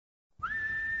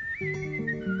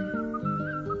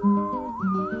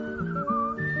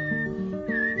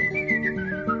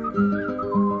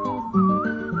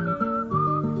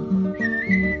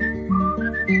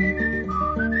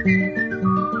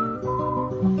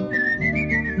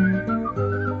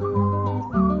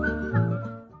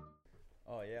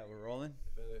Oh yeah, we're rolling.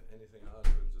 If anything odd,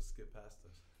 we'll just skip past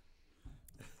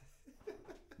it.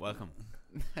 Welcome.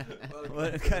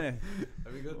 What kind of?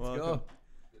 Are we good Welcome. to go?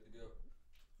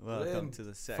 Welcome Lynn, to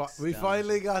the sex. We Down.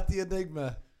 finally got the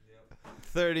enigma.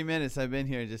 30 minutes I've been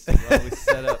here just while we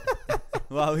set up.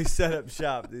 While we set up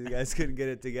shop, these guys couldn't get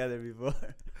it together before.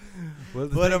 Well,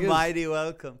 What a mighty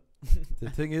welcome. The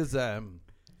thing is,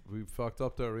 we fucked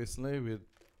up there recently.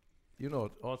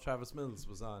 All Travis Mills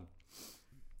was on.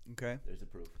 Okay. There's the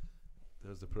proof.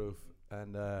 There's the proof,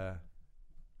 and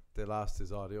they lost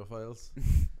his audio files,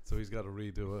 so he's got to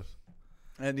redo it.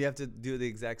 And you have to do the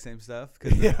exact same stuff?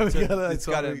 Yeah, it's it's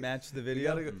got to gotta- match the We video.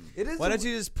 gotta go- It is. Why don't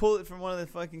you just pull it from one of the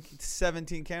fucking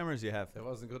 17 cameras you have? It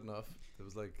wasn't good enough. It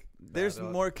was like There's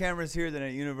bad more cameras here than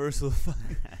at Universal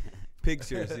fucking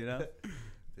Pictures, you know?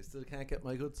 They still can't get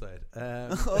my good side.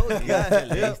 Oh,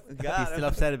 God. He's God. still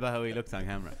upset about how he looks on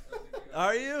camera.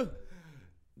 Are you?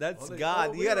 That's Only- God.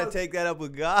 oh, You got to we're take that up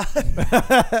with God.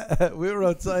 We were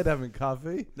outside having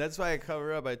coffee. That's why I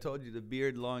cover up. I told you the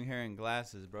beard, long hair, and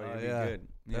glasses, bro. You'd be good.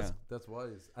 That's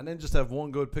wise. And then just have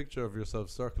one good picture of yourself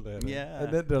circulating. Yeah.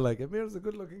 And then they're like, Amir's a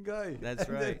good looking guy. That's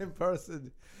and right. Then in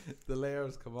person, the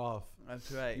layers come off.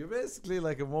 That's right. You're basically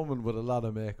like a woman with a lot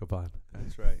of makeup on.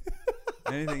 That's right.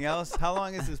 Anything else? How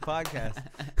long is this podcast?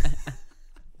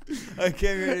 I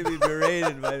came here to be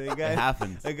berated by the It guy.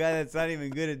 happens. A guy that's not even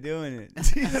good at doing it.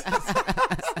 Jesus.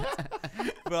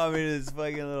 Brought me to this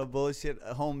fucking little bullshit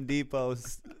Home Depot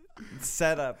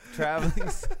setup, traveling.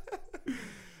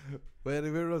 When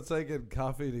we were outside getting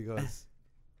coffee, and he goes,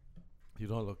 "You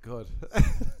don't look good."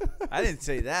 I didn't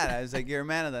say that. I was like, you're a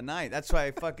man of the night. That's why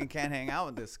I fucking can't hang out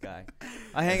with this guy.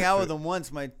 I hang out with him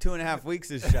once, my 2.5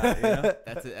 weeks is shot, you know?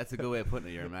 That's a good way of putting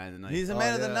it. You're a man of the night. He's a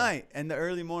man of the night and the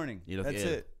early morning. You look That's ill.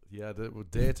 it. Yeah, the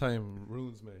daytime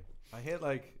ruins me. I hate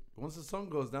once the sun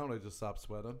goes down, I just stop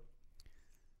sweating.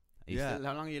 Yeah.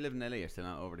 How long are you living in LA? You're still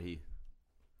not over the heat.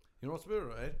 You know what's weird,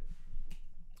 right?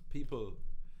 People,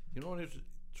 when you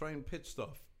try and pitch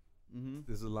stuff. Mm-hmm.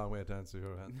 This is a long way to answer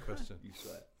your question. You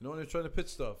sweat. When you're trying to pitch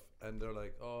stuff and they're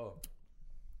like, oh,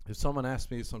 if someone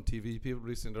asked me, some TV people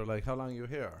recently, they're like, how long are you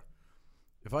here?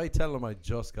 If I tell them I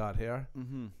just got here,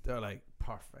 Mm-hmm. they're like,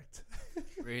 perfect.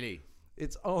 Really?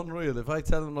 It's unreal. If I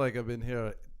tell them like I've been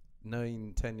here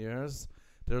 9-10 years,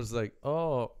 there's like,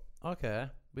 oh, okay,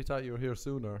 we thought you were here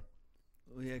sooner.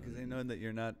 Well, yeah, because they know that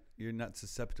you're not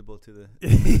susceptible to the,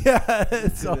 Yeah,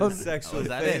 it's to the un- sexual Oh, is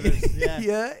that favors. it? Yeah.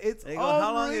 yeah, it's They go,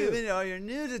 how long have you unreal. been here? Oh, you're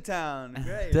new to town.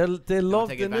 Great. They love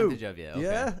take the new. advantage of you. Okay.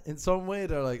 Yeah, in some way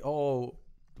they're like, oh,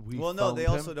 Well, no, found they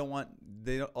him. also don't want.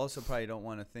 They don't, also probably don't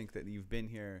want to think that you've been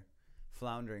here,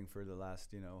 floundering for the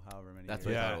last, however many. That's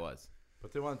years. what I Yeah. thought it was.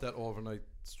 But they want that overnight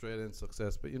straight in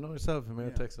success. But you know yourself, Amir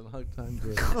Yeah. takes a long time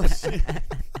to. Oh, shit.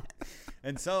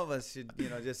 And some of us should,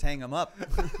 just hang them up.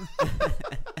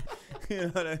 You know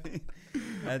what I mean?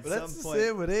 At But some that's the point.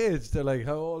 same with age. They're like,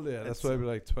 how old are you? That's That's- why I'd be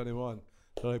like 21.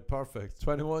 They're like, perfect.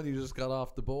 21, you just got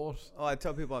off the boat. Oh, I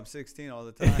tell people I'm 16 all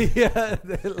the time. Yeah,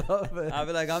 they love it. I'll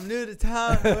be like, I'm new to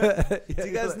town. Yeah, Do you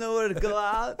you're guys like- know where to go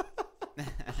out?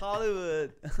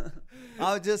 Hollywood.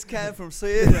 I just came from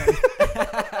Sweden.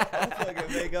 I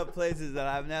fucking make up places that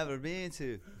I've never been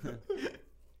to.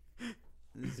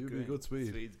 This is You'd be great. good Swede.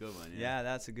 Swede's good one. Yeah,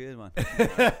 that's a good one. Like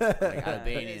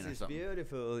Albanian This or is something.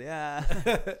 beautiful. Yeah.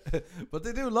 But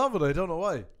they do love it. I don't know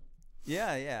why.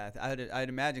 Yeah. I'd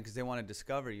imagine because they want to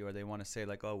discover you, or they want to say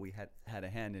like, oh, we had a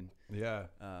hand in, Yeah.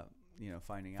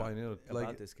 finding Finding out out, about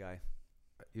like- this guy.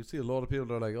 You see a lot of people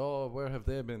that are like, oh, where have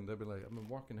they been? They've been like, I've been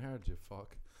working hard, you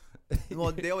fuck.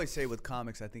 Well, they always say with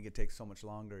comics, I think it takes so much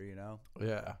longer,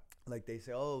 Yeah. Like they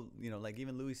say, oh, like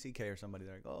even Louis C.K. or somebody,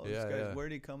 they're like, oh, Yeah, this guy's, yeah. where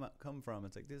did he come from?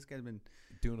 It's like, this guy's been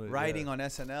Doing it. writing on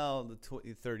SNL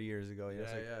 30 years ago. Yeah,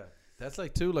 It's like, yeah. That's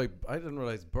like, too, like, I didn't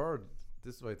realize Bird,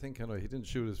 this is what I think, he didn't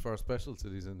shoot his first special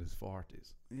till he's in his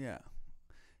 40s. Yeah.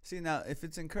 See, now, if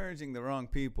it's encouraging the wrong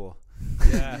people,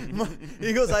 Yeah.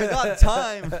 he goes, I got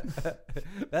time.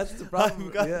 That's the problem.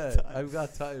 I've got time. I've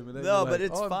got time. And then No, you're but like,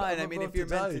 it's oh, fine. I'm I mean, about if you're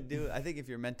meant die. to do it, I think if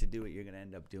you're meant to do it, you're going to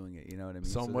end up doing it. You know what I mean?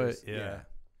 Some So way, there's- yeah.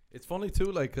 It's funny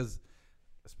too, like, because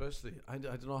especially I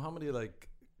don't know how many like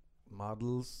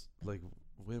models, like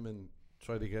women,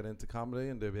 try to get into comedy,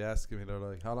 and they'll be asking me, they're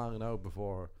like, "How long now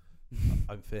before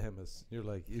I'm famous?" You're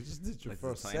like, "You just did your Like,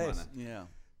 there's first time on set." it. Yeah.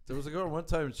 There was a girl one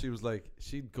time, and she was like,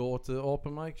 she'd go to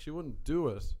open mic, she wouldn't do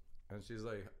it, and she's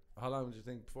like, how long did you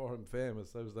think before I'm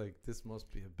famous? I was like, this must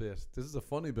be a bit. This is a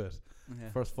funny bit. Yeah.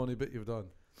 First funny bit you've done.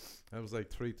 I was like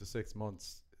 3 to 6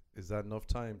 months. Is that enough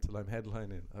time till I'm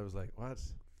headlining? I was like, what?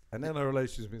 And then I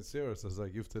realized she's been serious. I was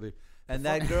like, you have to leave. And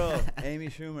that girl, Amy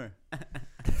Schumer.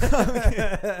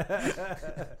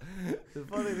 The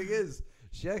funny thing is,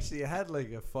 she actually had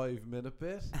like a 5-minute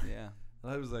bit. Yeah.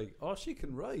 And I was like, oh, she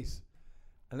can write.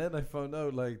 And then I found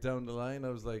out, like, down the line, I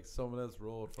was like, someone else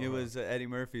wrote for It her. was Eddie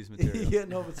Murphy's material. Yeah,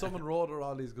 no, but someone wrote her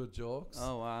all these good jokes.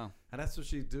 Oh, wow. And that's what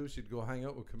she'd do. She'd go hang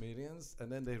out with comedians, and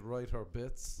then they'd write her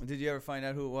bits. Did you ever find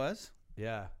out who it was?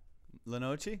 Yeah.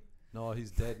 Lenoci? No,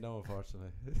 he's dead now,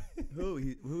 unfortunately.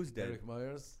 Who's dead? Eric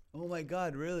Myers. Oh, my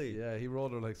God, really? Yeah, he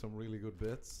wrote her, like, some really good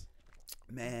bits.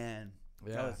 Man.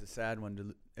 Yeah. That was a sad one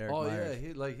to Eric Oh, Myers.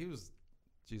 yeah, he was,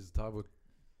 Jesus, talk about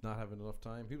not having enough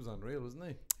time. He was unreal, wasn't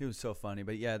he? He was so funny.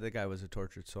 But, yeah, the guy was a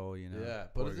tortured soul, you know. Yeah,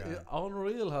 Poor but it's guy.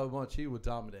 unreal how much he would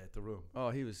dominate the room. Oh,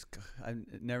 he was. I've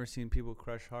never seen people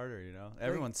crush harder. You know,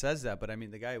 everyone says that, but I mean,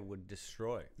 the guy would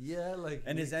destroy. Yeah, like,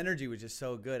 And his energy was just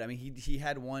so good. I mean, he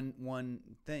had one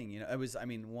thing. You know, it was. I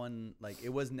mean, one like it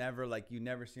was never like you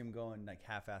never see him going like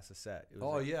half-ass a set. It was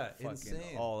Oh, like, yeah, fucking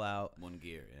insane. all out. One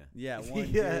gear, yeah. Yeah, one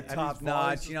Yeah, dude, and top his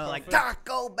notch. voice You know, was like perfect.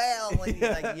 Taco Bell when he's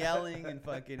like yelling and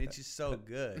fucking. It's just so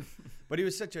good. But he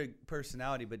was such a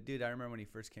personality. But dude, I remember when he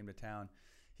first came to town,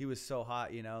 he was so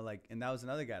hot. You know, like, and that was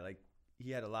another guy. Like,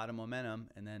 he had a lot of momentum,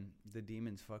 and then the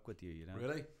demons fuck with you. You know.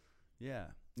 Really? Yeah.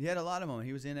 He had a lot of momentum.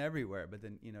 He was in everywhere, but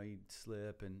then you know he'd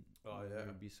slip and there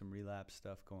would be some relapse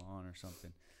stuff going on or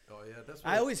something. Oh, yeah, that's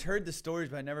I always heard the stories,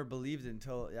 but I never believed it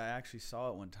until I actually saw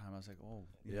it one time. I was like, oh.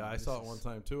 you know, I this saw it is- one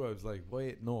time too. I was like,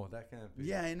 wait, no, that can't be.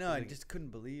 Yeah, I know. I Like, just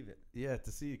couldn't believe it. yeah,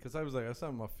 to see, because I was like, I saw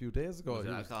him a few days ago. Was it He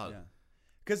was- alcohol? Yeah.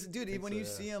 Because, dude, think when so, you yeah.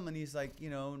 see him and he's like,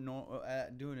 you know,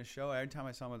 doing a show, every time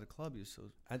I saw him at the club, he was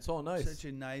and so nice. such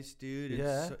a nice dude.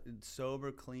 Yeah. And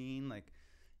sober, clean. Like,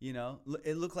 you know,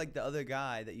 it looked like the other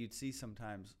guy that you'd see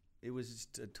sometimes. It was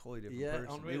just a totally different Yeah,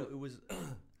 person. unreal. It was.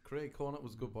 Craig Conant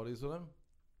was good buddies with him,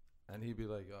 and he'd be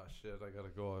like, "Oh shit, I gotta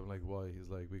go." I'm like, "Why?" He's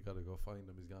like, "We gotta go find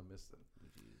him. He's gone missing."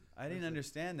 I didn't That's it.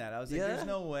 understand that. I was like, Yeah. "There's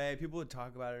no way." People would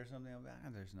talk about it or something. I'm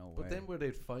like, "There's no way." But then where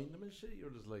they'd find him and shit, you're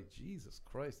just like, Jesus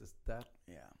Christ, is that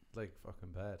yeah, like fucking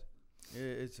bad?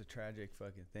 it's a tragic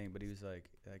fucking thing. But he was like,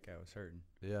 that guy was hurting.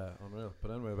 Yeah, unreal.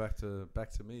 But anyway, back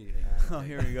to me. Oh,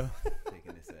 here we go.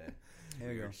 Taking this Here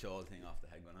we go. weird shawl thing off the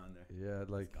head going on there. Yeah,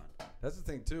 like It's gone. that's the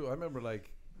thing too. I remember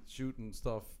like shooting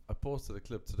stuff. I posted a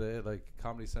clip today, like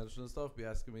Comedy Central and stuff, be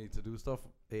asking me to do stuff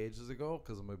ages ago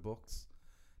because of my books.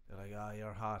 They're like, "Ah,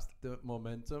 you're hot, the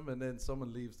momentum," and then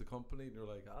someone leaves the company, and you're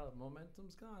like, "Ah,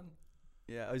 momentum's gone."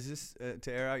 Yeah, is this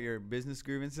to air out your business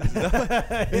grievances?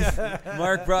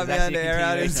 Mark brought me It's on to actually a air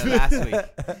out his continuation of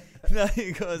last week. No,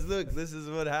 he goes, "Look, this is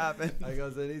what happened." I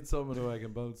goes, I need someone who I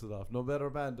can bounce it off. No better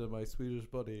band than my Swedish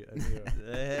buddy. And here.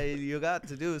 Hey, you got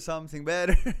to do something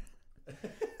better.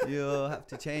 You'll have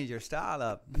to change your style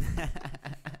up.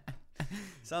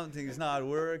 Something's not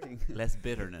working. Less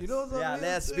bitterness. You know what's Yeah,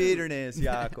 unreal less too? bitterness,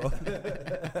 Jakob.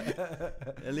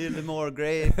 A little more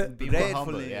great Be more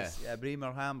humble, gratefulness. Yeah, be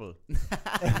more humble.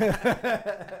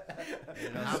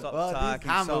 Stop Well, these talking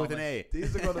Hammer so with an much. A.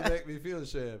 These are gonna make me feel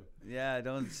shame. Yeah,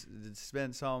 don't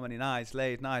spend so many nights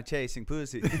late night chasing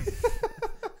pussy.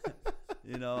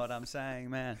 You know what I'm saying,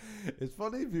 man? It's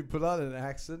funny if you put on an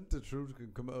accent, the truth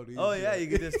can come out easier. Oh yeah, you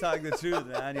can just talk the truth,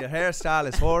 man. Your hairstyle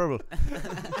is horrible.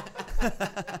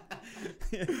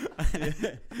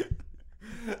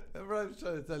 Remember I was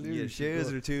trying to tell you. Your you should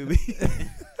shoes go- are too big.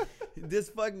 This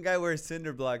fucking guy wears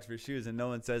cinder blocks for shoes and no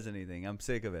one says anything. I'm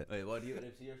sick of it. Wait, what do you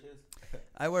see your shoes?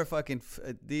 I wear fucking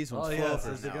these ones. Oh yeah, loafers.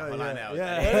 says the No, guy. hold on Yeah, now.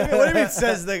 yeah. What do you mean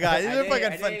says the guy? These Are are they- fucking are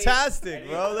they- fantastic,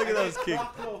 bro. Look at those kicks.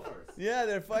 Rock loafers. Yeah,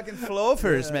 they're fucking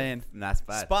floafers, Yeah. man. That's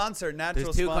bad. Sponsor, natural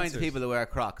There's two kinds sponsors. of people that wear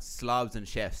Crocs: slobs and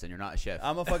chefs, and you're not a chef.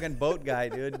 I'm a fucking boat guy,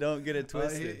 dude. Don't get it Oh,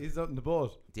 twisted. he's out in the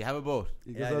boat. Do you have a boat?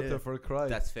 He Yeah, goes I out do. there for a cry.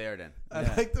 That's fair then. I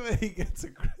Yeah. like the way he gets a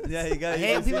cry. Yeah, you got. I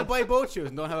hate when people buy boat shoes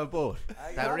and don't have a boat.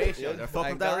 That ratio, they're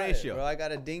fucking that ratio. Bro, I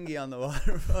got a dinghy on the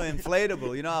water, bro,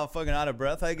 inflatable. You know how fucking out of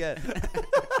breath I get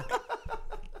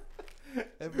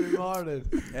Every morning.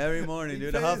 every morning, He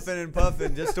dude. pays- Huffing and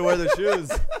puffing just to wear the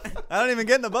shoes. I don't even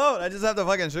get in the boat. I just have the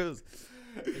fucking shoes.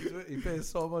 He pays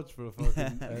so much for a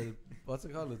fucking what's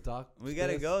it called, a dock? We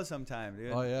gotta space? go sometime,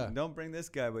 dude. Oh, yeah. Don't bring this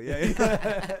guy, but yeah.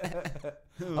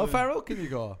 How far out can you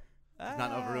go? There's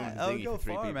not enough room in the I'll dinghy go for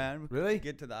three far, people. man. Really?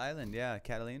 Get to the island, yeah,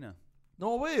 Catalina.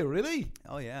 No way, really?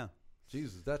 Oh yeah.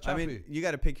 Jesus, that I chappy. mean, you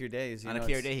got to pick your days. You On a know,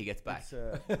 clear it's- day, he gets back. it's,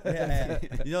 yeah.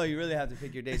 You know, you really have to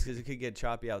pick your days because it could get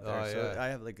choppy out there. Oh, So yeah. I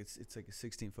have like it's like a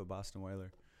 16-foot Boston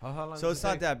Whaler. How long So does it's it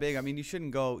not take? that big. I mean, you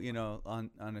shouldn't go,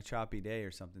 on a choppy day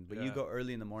or something. But you Yeah. go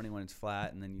early in the morning when it's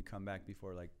flat, and then you come back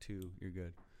before like 2. You're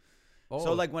good. Oh,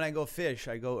 So like when I go fish,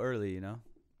 I go early.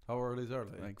 how early is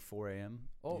early? Like 4 a.m.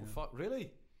 oh, you know? fuck,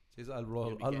 really? Jeez, I'll You'll roll.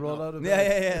 be I'll getting roll up. out of Yeah,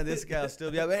 bed. yeah. This guy'll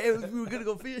still be like, hey, we were gonna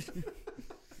go fish.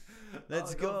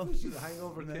 Let's I'll go. fishing,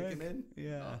 hangover Nick. kicking in.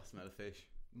 Yeah. Oh, smell of fish.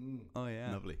 Oh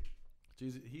yeah. Lovely.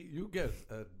 Jeez, you get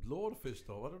a load of fish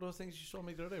though. What are those things you showed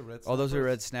me the other day? Red. Oh, those are snappers?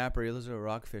 red snapper. Those are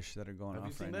rockfish that are going Have off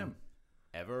you seen right them?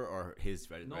 Ever or his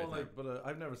red? No, red like, but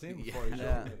I've never seen them Yeah. before. You now. showed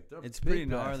Yeah. me. They're It's big pretty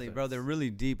gnarly, bro. bastards. They're really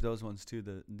deep. Those ones too.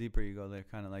 The deeper you go, they're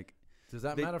kind of like. Does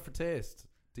that they- matter for taste?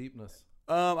 Deepness.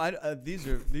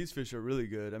 These fish are really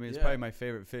good. I mean, it's Yeah. probably my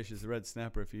favorite fish is the red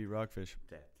snapper. If you eat rockfish,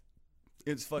 Depth.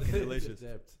 it's fucking delicious.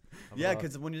 Depth. Yeah,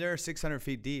 because when they're 600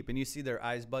 feet deep and you see their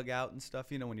eyes bug out and stuff,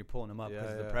 when you're pulling them up because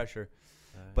Yeah, of the yeah. pressure.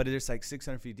 But it's like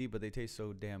 600 feet deep, but they taste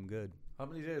so damn good. how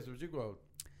many days would you go out,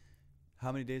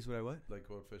 How many days would I what? like,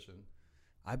 go out fishing?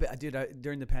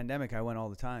 During the pandemic, I went all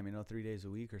the time, 3 days a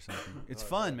week or something. It's Oh,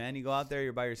 fun, yeah. man. You go out there,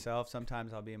 you're by yourself.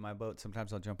 Sometimes I'll be in my boat.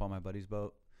 Sometimes I'll jump on my buddy's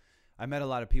boat. I met a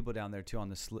lot of people down there too on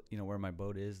the where my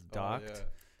boat is docked. Oh,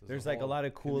 yeah. There's like a whole lot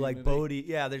of cool like community. boaty.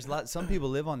 Yeah, there's some people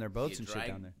live on their boats Do and you shit drag-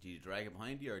 down there. Do you drag it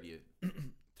behind you or do you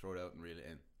throw it out and reel it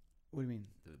in? What do you mean?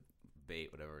 The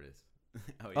bait, whatever it is.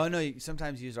 Oh no!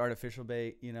 Sometimes you use artificial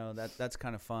bait. That's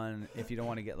kind of fun if you don't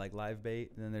want to get like live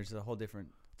bait. Then there's a whole different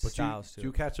But styles do you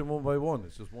too. catch them one by one?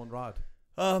 It's just one rod.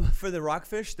 For the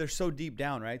rockfish, they're so deep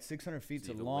down, right? 600 feet's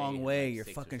So a you have to long wade way. like Your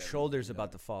 6 or fucking 7 shoulders feet about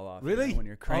down. to fall off. Really? When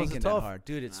you're Oh, is cranking it that tough? hard,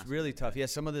 dude, it's That's really really tough. tough. Yeah,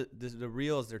 some of the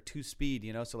reels they're 2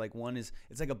 speed. So like one is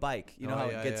it's like a bike. You know Oh, how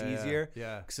yeah, it gets yeah, yeah. easier.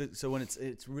 Yeah. So when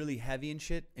it's really heavy and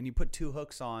shit, and you put 2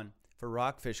 hooks on for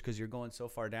rockfish because you're going so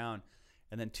far down,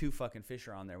 and then 2 fucking fish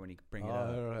are on there when you bring it Oh,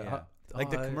 up. right. Yeah. Like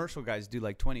the commercial guys do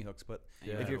like 20 hooks, but And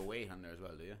you Yeah. have if a you're weight on there as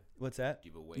well, do you? what's that? Do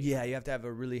you have a weight? Yeah, you have to have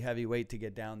a really heavy weight to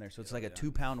get down there. So it's Yeah, like a yeah.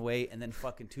 2-pound weight and then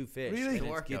fucking 2 fish. Really? And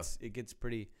Workout. it gets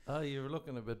pretty. Oh, you were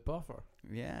looking a bit buffer.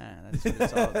 Yeah, that's what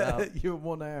it's all about. You have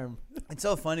one arm. It's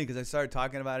so funny because I started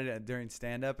talking about it during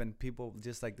stand up, and people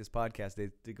just like this podcast,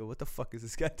 they go, "What the fuck is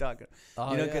this guy talking?"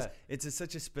 Oh, Because it's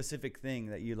such a specific thing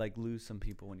that you like lose some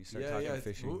people when you start talking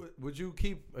fishing. Would you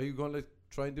keep? Are you going to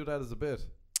try and do that as a bit?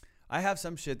 I have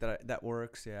some shit that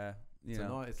works. Yeah, It's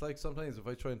annoying. It's like sometimes if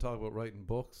I try and talk about writing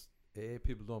books, A,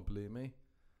 people don't believe me,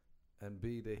 and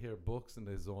B, they hear books and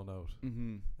they zone out.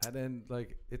 Mm-hmm. And then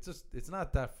like it's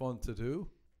not that fun to do.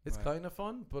 It's Right. kind of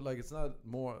fun, but like it's not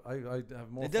more. I have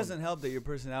more. It fun. doesn't help that your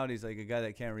personality is like a guy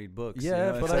that can't read books. Yeah,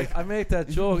 It's but like, I make that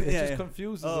joke. It Yeah, just yeah.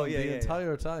 confuses Oh, them yeah, the yeah, yeah.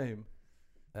 entire time,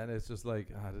 and it's just like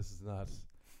this is not.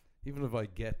 Even if I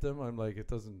get them, I'm like it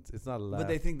doesn't. It's not a laugh. but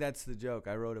they think that's the joke.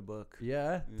 I wrote a book.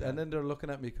 Yeah, Yeah. and then they're looking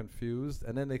at me confused,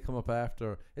 and then they come up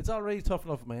after. It's already tough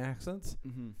enough with my accent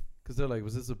Mm-hmm. because they're like,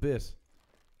 "Was this a bit?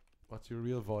 What's your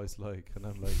real voice like?" And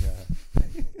I'm like,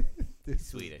 "This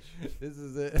Swedish. This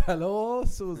is it. Hello,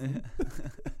 Susan."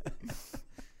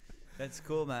 That's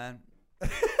cool, man.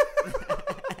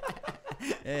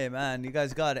 Hey, man, you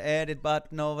guys got an edit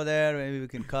button over there? Maybe we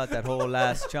can cut that whole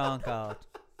last chunk out.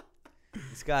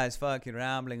 This guy's fucking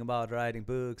rambling about writing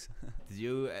books. Did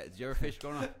you ever fish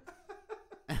growing up?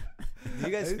 Do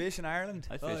you guys fish in Ireland?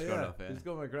 I fished growing up, yeah. Just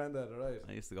go with my granddad, alright.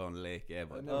 I used to go on the lake, yeah, I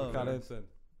but never Oh, caught right. anything.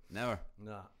 never.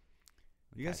 Nah.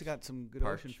 You guys Catch have got some good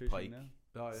perch, ocean fishing pike. now.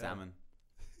 Oh, yeah. Salmon.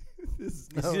 This is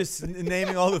He's no. just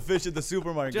naming all the fish at the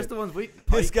supermarket. Just the ones we.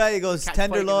 This guy goes Catch pike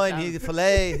and tenderloin, salmon. he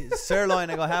fillet, sirloin.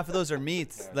 I go, half of those are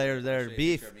meats. They're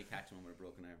beef. Me catching one with a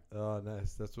broken arm. Oh,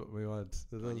 nice. That's what we want.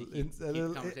 A Go on, little, you keep- a keep little,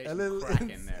 the conversation a little,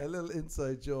 cracking there. a little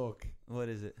inside joke. What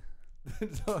is it?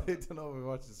 No, I don't know. We're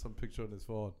watching some picture on his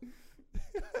phone.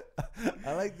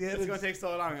 I like the It's edit. gonna take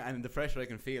so long, and the pressure I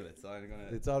can feel it. So I'm gonna.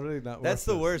 It's already not. That's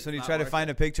worth the it. worst when you It's try not to worth find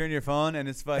it. a picture in your phone and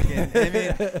it's fucking. I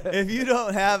mean, if you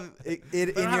don't have it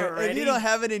in don't have your, it if you ready. don't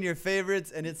have it in your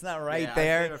favorites and it's not right Yeah, I'll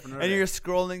there, save it for another and day. you're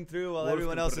scrolling through while Wolf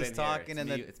everyone can else put it is in here. talking, It's and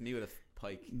me, then it's me with a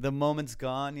pike. the moment's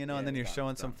gone, and Yeah, then it's you're gone,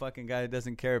 showing it's some gone. fucking guy that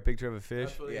doesn't care a picture of a fish.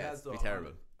 That's what he Yeah, has it'd be though.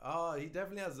 terrible. Oh, he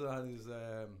definitely has it on his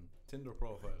Tinder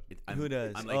profile. Who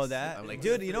does? I'm like, Oh, that I'm like,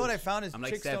 dude. You know what I found is I'm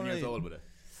like chicks 7 don't years really. old with it.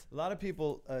 A lot of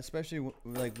people, especially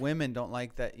like women, don't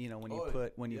like that. When you Oh,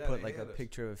 put yeah, put they like a hate it.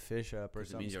 picture of a fish up or 'Cause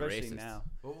it something, means you're especially racist. now.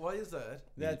 Well, why is that?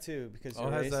 That too, because Oh,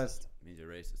 you're has racist. that? It means you're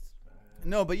racist.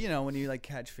 No, but when you like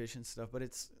catch fish and stuff, but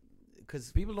it's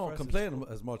because People don't complain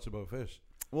as much about fish.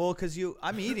 Well, because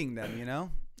I'm eating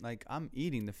them, like I'm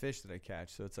eating the fish that I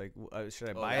catch. So it's like, should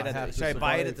I buy yeah, it? I have to Should I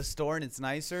buy it survive. at the store and it's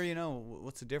nicer?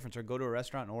 What's the difference? Or go to a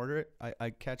restaurant and order it? I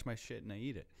catch my shit and I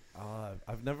eat it.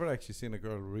 I've never actually seen a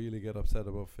girl really get upset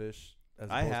about fish as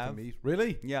I opposed have. to meat.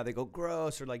 Really? Yeah, they go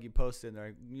gross, or like you post it and they're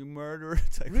like, you murderer.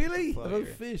 It's like, Really? what the fuck, About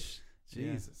dude? fish?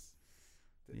 Yeah. Jesus.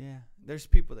 Yeah, there's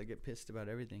people that get pissed about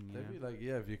everything. You They'd know? be like,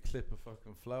 yeah, if you clip a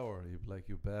fucking flower, you'd be like,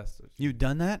 you bastard. You've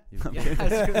done that? Yeah, I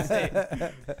was gonna say.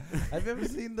 Have you ever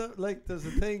seen that? Like, there's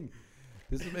a thing.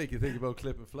 This will make you think about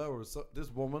clipping flowers. So,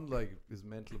 this woman, like, is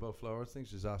mental about flowers. I think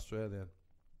she's Australian.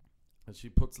 And she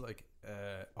puts, like,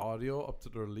 audio up to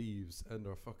their leaves and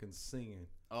they're fucking singing.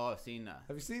 Oh, I've seen that.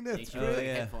 Have you seen You that? should It's put great. the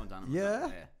yeah. headphones on. Yeah.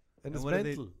 Yeah. And it's what do they-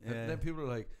 mental. yeah. And then people are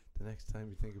like, the next time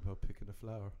you think about picking a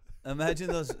flower. Imagine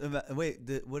those. What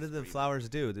do the flowers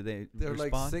do? Do they They're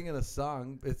respond? like singing a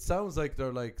song. It sounds like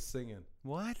they're like singing.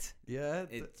 What? Yeah.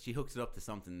 She hooks it up to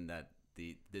something that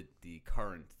the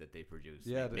current that they produce.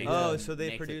 Yeah, makes the- it- Oh, so they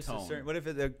makes produce a tone. certain. What if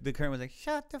the current was like,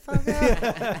 "Shut the fuck up"?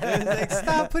 And it's like,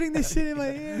 "Stop putting this shit in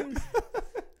my ears."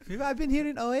 I've been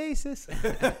hearing Oasis.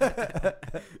 That'd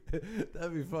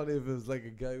be funny if it was like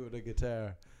a guy with a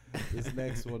guitar. This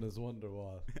next one is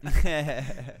Wonderwall.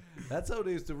 That's how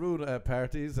they used to rule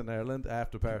parties in Ireland,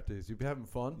 after parties. You'd be having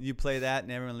fun. You play that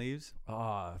and everyone leaves.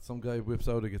 Some guy whips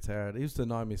out a guitar. They used to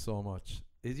annoy me so much.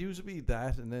 It used to be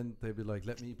that, and then they'd be like,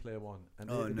 let me play one. And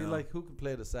Oh, they'd be no. like, who can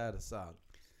play the saddest song?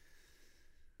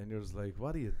 And you're just like,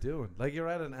 what are you doing? Like, you're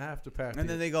at an after party. And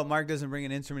then they go, Mark doesn't bring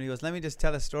an instrument. He goes, let me just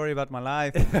tell a story about my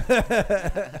life. I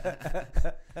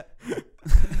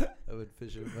went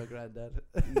fishing with my granddad.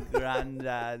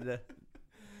 Granddad.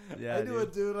 Yeah, I knew a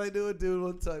dude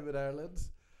one time in Ireland.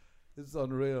 It's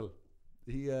unreal.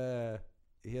 He had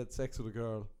sex with a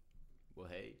girl. Well,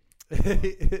 hey.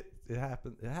 It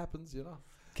happens, you know.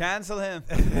 Cancel him.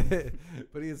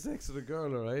 But he had sex with a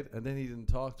girl, alright, and then he didn't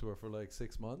talk to her for like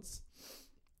 6 months,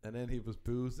 and then he was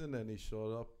boozing, and he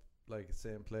showed up like the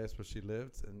same place where she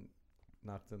lived and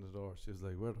knocked on the door. She was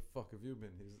like, "Where the fuck have you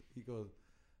been?" He goes,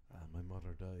 "My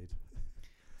mother died."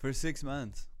 For 6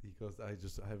 months. He goes, I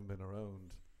haven't been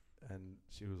around." And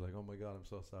she was like, "Oh my god, I'm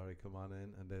so sorry, come on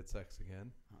in." And they had sex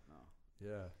again. Oh, no.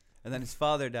 Yeah. And then his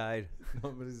father died.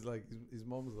 No, but he's like, his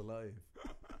mom was alive.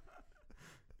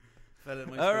 Fella in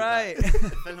my All school right.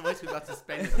 Fella in my school got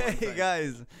suspended. one Hey time.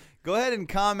 guys, go ahead and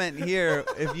comment here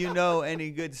if you know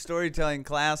any good storytelling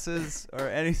classes or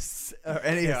any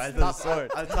Here, of the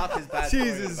sort. I'll top his bad story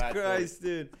with a Jesus bad story. Christ,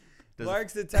 dude. Does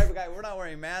Mark's the type of guy. We're not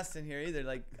wearing masks in here either.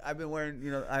 Like I've been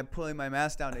wearing, I'm pulling my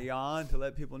mask down to yawn to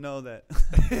let people know that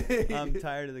I'm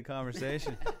tired of the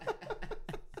conversation.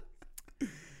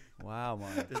 Wow,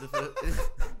 Mark.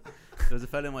 There was a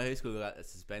fella in my high school who got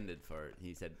suspended for.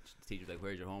 He said, the teacher was like,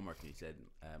 "Where's your homework?" And he said,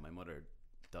 "My mother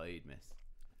died, miss."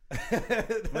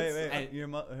 Wait. And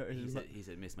he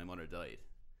said, "Miss, my mother died,"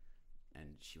 and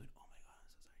she went, "Oh my god, I'm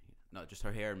so sorry." No, just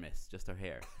her hair, miss, just her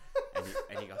hair.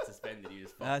 and he got suspended. He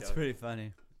just fucked That's out. pretty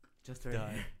funny. Just her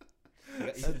Died.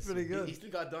 hair. That's pretty good. He still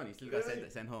got done. He still got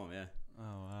sent home. Yeah, Oh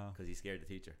wow. because he scared the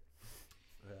teacher.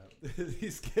 Yeah.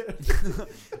 He's scared.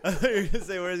 I thought you were gonna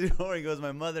say, "Where's your homework?" He goes,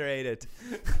 "My mother ate it."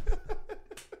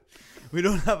 We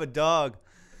don't have a dog.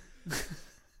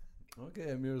 Okay,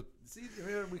 Amir. See,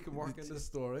 Amir, we can work in this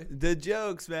story. The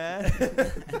jokes, man.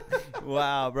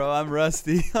 Wow, bro, I'm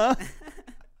rusty. Huh?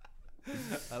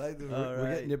 I like that. All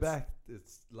We're getting you right. back.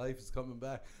 Life is coming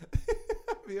back.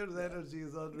 Amir's energy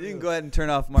is unreal. You can go ahead and turn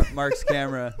off Mark's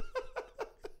camera.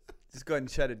 Just go ahead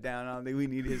and shut it down. I don't think we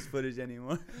need his footage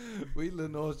anymore.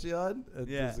 Wheeling Ocean, and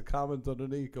Yeah. there's a comment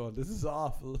underneath going, "This is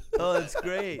awful." Oh, that's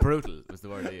great. Brutal was the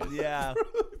word they used. Yeah.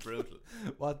 Brutal.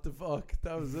 What the fuck?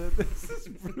 That was it. This is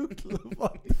brutal.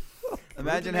 What the fuck?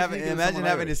 Imagine makes me having think of someone to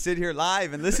Irish. sit here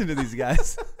live and listen to these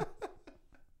guys.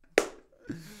 There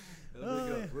we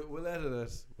go. We'll edit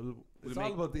it. It's all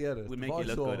make- about the edit. We the make you look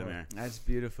good, voiceover. Amir. That's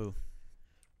beautiful.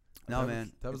 No, That man.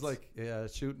 was, that was it's-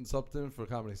 like shooting something for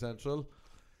Comedy Central,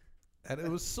 and it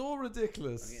was so I'm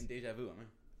ridiculous. getting deja vu, Amir.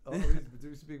 Oh, did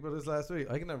we speak about this last week?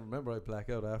 I can never remember. I black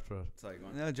out after it. Sorry, go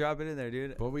on. No, drop it in there,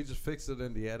 dude. But we just fixed it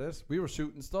in the edit. We were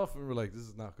shooting stuff, and we were like, "This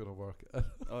is not going to work."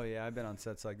 Oh yeah, I've been on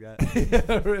sets like that.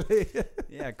 Yeah, really.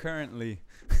 Yeah, currently.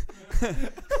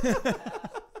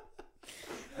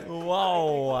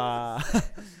 Wow.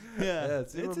 Yeah,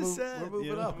 see, it's we're a mov- set. we're moving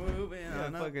you know? up. Moving Yeah,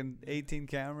 on up. fucking 18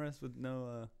 cameras with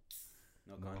no.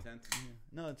 No No. content.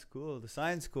 No, it's cool. The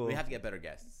sign's cool. We have to get better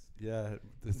guests. Yeah,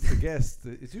 it's the guest.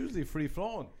 It's usually free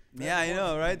flowing. Yeah, I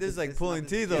know, right? This is like It's pulling not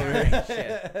teeth this over guy.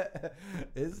 here.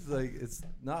 It's like it's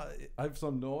not. I have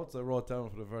some notes I wrote down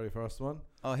for the very first one,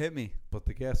 Oh, hit me. but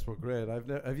the guests were great.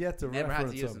 I've yet to Never had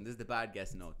reference to use them. them. This is the bad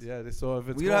guest notes. Yeah, so if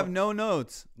it's We have no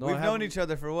notes. No, We've I known haven't. each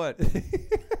other for what?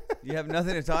 You have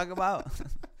nothing to talk about?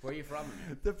 Where are you from?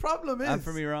 Amir? the problem is I'm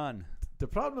from Iran. the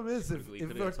problem is if We if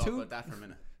could we're talk two about that for a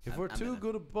minute. if A- we're a two minute.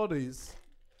 good buddies,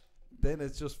 then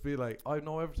it's just be like, I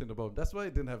know everything about him. That's why I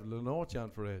didn't have Lenoci on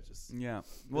for ages. Yeah.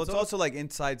 Well, it's all- also like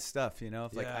inside stuff, you know.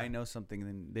 If like Yeah. I know something,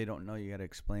 then they don't know. You got to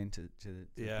explain to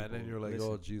Yeah, and then people you're like, listen.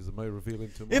 oh, jeez, am I revealing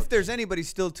too much? If there's anybody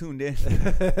still tuned in,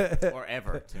 Or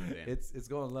ever tuned in. it's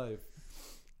going live.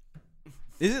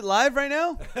 is it live right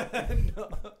now? No.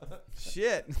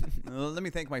 Shit. Well, let me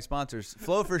thank my sponsors.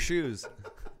 Flow for Shoes.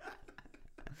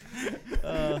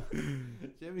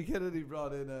 Jamie Kennedy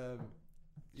brought in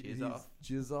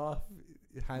Jizz off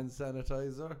hand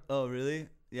sanitizer. Oh, really?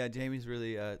 Yeah, Jamie's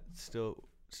really still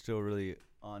really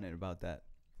on it about that.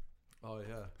 Oh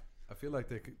yeah, I feel like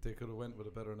they could have went with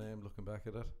a better name looking back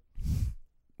at it.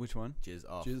 Which one? Jizz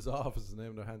off. Jizz off is the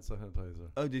name of their hand sanitizer.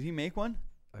 Oh, did he make one?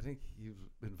 I think he was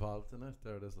involved in it.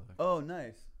 There it is. Like. Oh,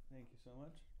 nice. Thank you so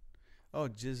much. Oh,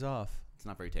 Jizz off. It's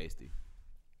not very tasty.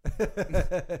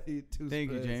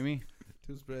 Thank you, Jamie.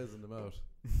 2 sprays in the mouth.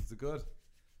 Is it good?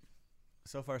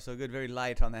 So far, so good. Very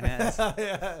light on the hands.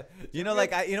 Yeah. You know,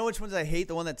 like you know which ones I hate?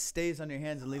 The one that stays on your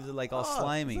hands and leaves it like all Oh,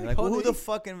 slimy. it's Like like who honey the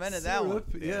fuck invented that one?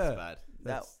 Syrup, Yeah, Yeah, it's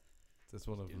bad. that's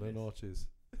one of Give me Lenoci's.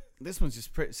 This one's just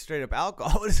straight up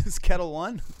alcohol. What is this, Kettle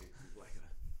One?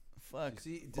 Fuck.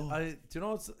 See, Oh. do you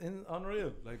know what's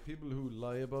unreal? Like people who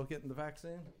lie about getting the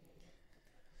vaccine.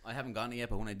 I haven't gotten it yet,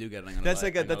 but when I do get it, I'm gonna That's lie.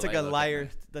 like a I'm gonna that's like lie a about liar.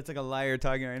 getting That's like a liar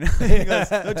talking right now. He goes,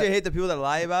 don't you hate the people that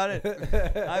lie about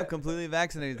it? I'm completely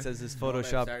vaccinated. Says this it. You know what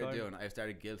Photoshop. I've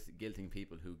started guilting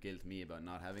people who guilt me about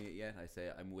not having it yet. I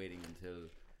say I'm waiting until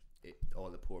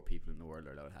all the poor people in the world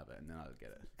are allowed to have it, and then I'll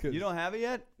get it. You don't have it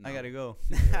yet? I No. gotta go.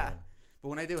 But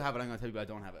when I do have it, I'm gonna tell you I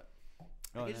don't have it.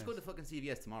 Oh, I can just nice. go to fucking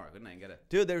CVS tomorrow, couldn't I, and get it?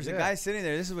 Dude, there's a Yeah. guy sitting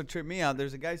there. This is what tripped me out.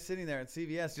 There's a guy sitting there at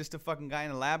CVS, just a fucking guy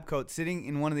in a lab coat sitting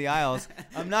in one of the aisles.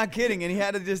 I'm not kidding. And he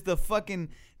had just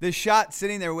the shot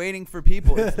sitting there waiting for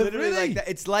people. It's literally Really? like that.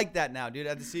 It's like that now, dude,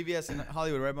 at the CVS in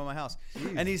Hollywood, right by my house.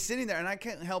 And he's sitting there, and I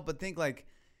can't help but think like,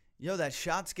 yo, that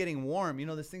shot's getting warm. You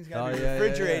know, this thing's got to Oh, be yeah, yeah,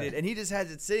 refrigerated. yeah. And he just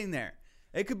has it sitting there.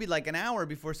 It could be like an hour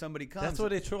before somebody comes. That's why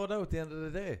they throw it out at the end of the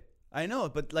day. I know,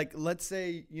 but like, let's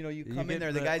say, you know, you You come in get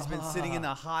there, the the- guy's been sitting in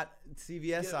the hot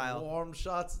CVS Get aisle. warm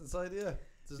shots inside you.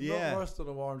 There's Yeah. nothing worse than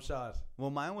a warm shot. Well,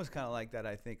 mine was kind of like that.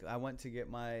 I think I went to get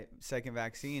my second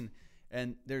vaccine,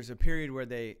 and there's a period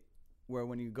where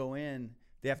when you go in,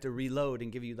 they have to reload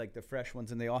and give you like the fresh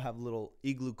ones, and they all have little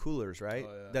igloo coolers, right?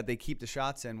 Oh, yeah. That they keep the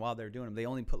shots in while they're doing them. They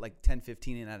only put like 10,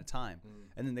 15 in at a time,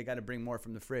 and then they got to bring more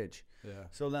from the fridge. Yeah.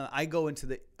 So then I go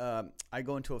into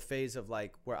a phase of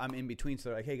like where I'm in between. So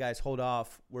they're like, hey guys, hold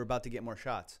off. We're about to get more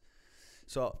shots.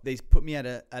 So they put me at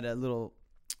a little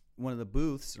one of the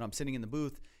booths, and I'm sitting in the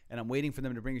booth, and I'm waiting for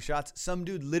them to bring shots. Some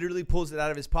dude literally pulls it out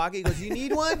of his pocket. He goes, "You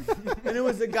need one?" And it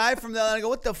was the guy from the. And I go,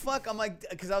 "What the fuck?" I'm like,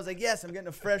 because I was like, "Yes, I'm getting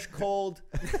a fresh, cold,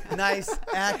 nice,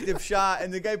 active shot."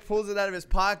 And the guy pulls it out of his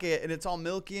pocket, and it's all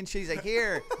milky and shit. He's like,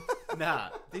 "Here." Nah.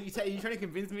 Did you you trying to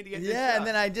convince me to get this Yeah, shot? and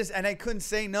then I couldn't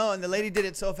say no, and the lady did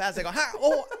it so fast. I go, "Ha,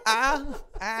 oh, ow,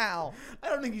 ow." I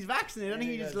don't think he's vaccinated. I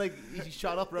think he he just does. he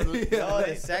shot up rather than Oh,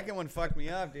 the second one fucked me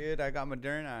up, dude. I got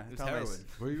Moderna. It was Tell my-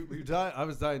 heroin. Were you dying? I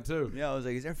was dying too. Yeah, I was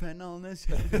like, "Is there fentanyl in this?"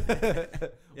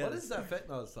 Yeah, What is that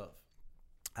fentanyl stuff?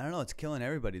 I don't know. It's killing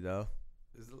everybody though.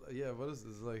 What is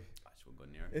this like? I just won't go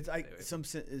near it. It's like Stay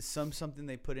away. something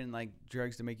they put in like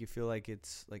drugs to make you feel like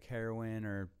it's like heroin,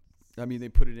 or I mean they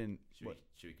put it in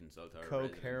Should we consult our Coke,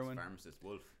 resident heroin? pharmacist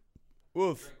Wolf?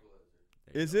 Wolf.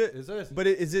 There you Is go. it? Is it? But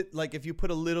is it like if you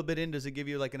put a little bit in, does it give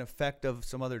you like an effect of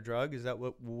some other drug? Is that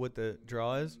what the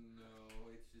draw is?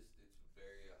 No, it's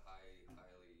very highly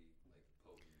like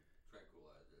potent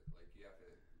tranquilizer. Like you have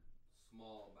to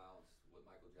small amounts. What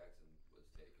Michael Jackson was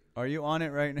taking. Are you on it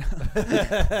right now?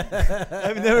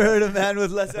 I've never heard a man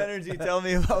with less energy tell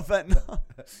me about fentanyl.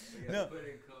 Like you No. have to put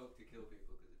in coke to kill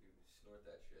people because if you snort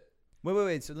that shit,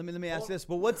 Wait. So let me ask this.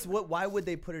 But why would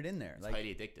they put it in there? It's Like,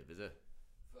 highly addictive, is it?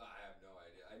 I have no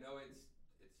idea. I know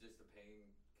it's just a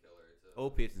painkiller. It's a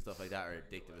Opiates and stuff like that are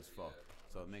addictive as fuck.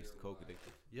 Yeah. So it makes coke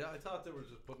addictive. Yeah, I thought they were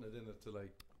just putting it in it to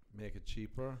like make it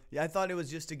cheaper. yeah, I thought it was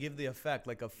just to give the effect,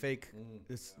 like a fake,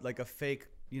 it's like a fake,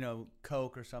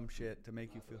 Coke or some shit to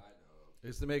make you feel. I know.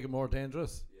 It's to make it more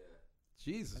dangerous. Yeah.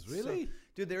 Jesus, That's really?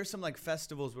 Dude, there are some like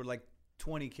festivals where like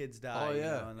 20 kids die. Oh,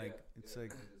 yeah. And like Yeah, it's yeah,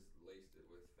 like. they just laced it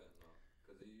with fentanyl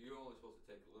because you're only supposed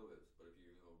to take a little bit, but if you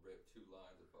rip 2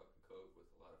 lines of fucking coke with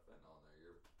a lot of fentanyl in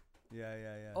there,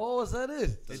 you're Yeah. Oh, is that it?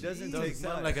 It doesn't Doesn't take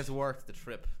sound much. like it's worth the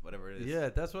trip, whatever it is. Yeah,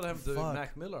 that's what happened to Fuck.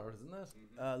 Mac Miller, isn't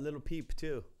it? Little Peep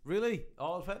too. Really?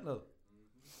 All fentanyl.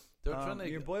 They're trying to.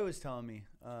 Your boy was telling me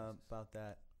about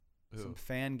that. Who? Some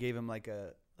fan gave him like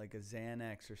a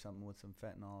Xanax or something with some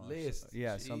fentanyl. or Laced.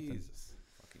 yeah, Jesus. something.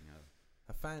 Fucking hell.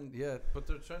 A fan, yeah, but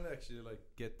they're trying to actually like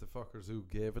get the fuckers who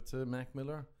gave it to Mac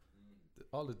Miller.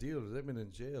 all the dealers, they've been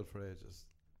in jail for ages,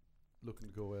 looking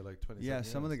to go away like 20. Yeah,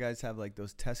 some of the guys have like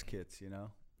those test kits, you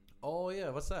know. Oh yeah,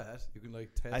 what's that? You can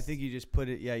like test. I think you just put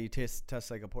it. Yeah, you test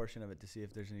like a portion of it to see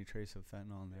if there's any trace of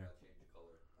fentanyl in Yeah, there. change the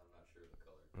color. I'm not sure the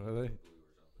color. Really? Blue or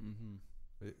something. Mm-hmm.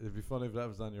 It'd be funny if that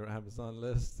was on your Amazon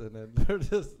list, and then they're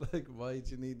just like, "Why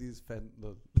do you need these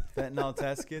fentanyl?" Fentanyl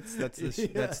test kits. That's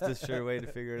the sure way to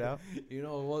figure it out. You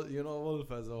know what? You know Wolf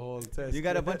has a whole test. You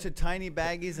got a kit. bunch of tiny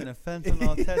baggies and a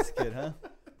fentanyl test kit, huh?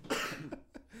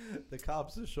 The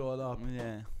cops are showing up.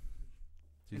 Yeah.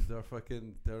 Jeez,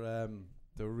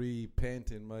 they're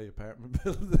repainting my apartment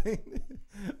building.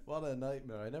 What a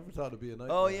nightmare! I never thought it'd be a nightmare.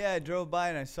 Oh yeah, I drove by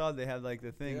and I saw they had like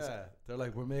the things. Yeah, they're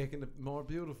like, we're making it more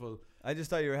beautiful. I just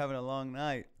thought you were having a long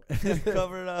night. Just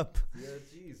cover it up. Yeah,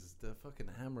 Jesus, they're fucking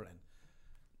hammering.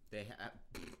 They're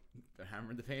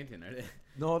hammering the painting, are they?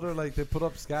 No, they're like, they put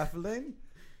up scaffolding.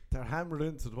 They're hammered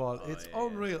into the wall. Oh, It's yeah.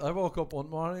 unreal. I woke up one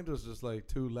morning, there's just like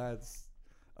two lads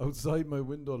outside my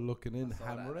window looking in, I saw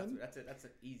that. hammering. That's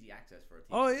an easy access for a team.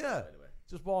 Oh, yeah. By the way.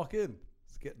 Just walk in.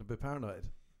 It's getting a bit paranoid.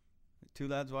 Two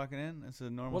lads walking in. It's a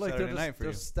normal Well, like Saturday night for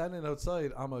they're you. standing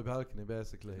outside on my balcony,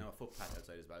 basically. No, a footpath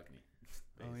outside his balcony.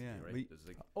 Oh, yeah. Right? We- There's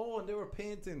like, Oh, and they were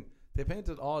painting. They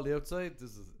painted all the outside.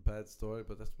 This is a bad story,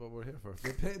 but that's what we're here for.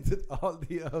 They painted all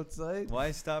the outside.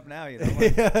 Why stop now? You know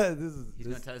what? Yeah, this is. he's this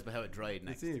going to tell us about how it dried the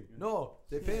next. team. No,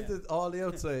 they painted all the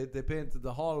outside. They painted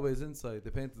the hallways inside. They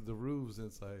painted the roofs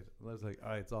inside. And I was like, all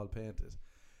right, it's all painted.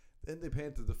 Then they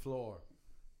painted the floor,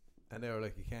 and they were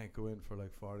like, you can't go in for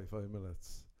like 45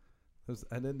 minutes.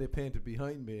 And then they painted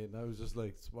behind me, and I was just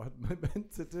like, what am I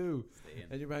meant to do? Stay in.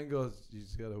 And your man goes, you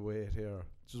just gotta wait here,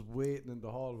 just waiting in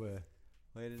the hallway.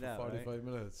 Wait it For out. 45 Right?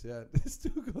 minutes, yeah. This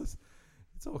dude goes,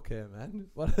 it's okay, man.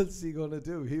 What else is he gonna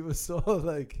do? He was so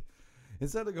like,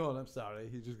 instead of going, I'm sorry,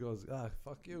 he just goes,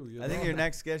 fuck you. I think your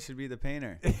next guest should be the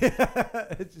painter.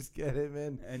 just get him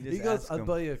in. And He just goes, ask I'll him.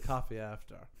 buy you a coffee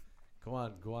after. Go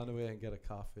on away and get a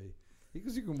coffee. He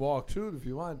goes, you can walk through it if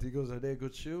you want. He goes, are they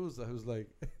good shoes? I was like,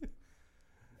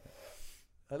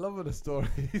 I love what the story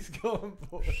he's going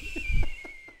for.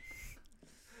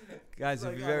 Guys,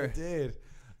 Like if you've on a ever date.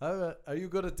 Are you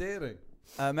good at dating?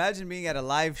 imagine being at a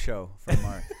live show from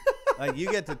Mark. Like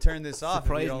you get to turn this off if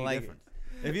you don't Surprisingly like different.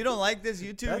 it. If you don't like this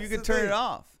YouTube, That's you the can turn thing. it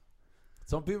off.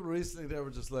 Some people recently, they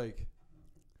were just like,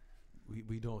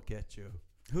 we don't get you.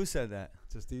 Who said that?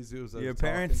 Just these dudes. I Your was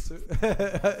talking parents?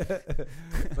 to.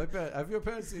 Have your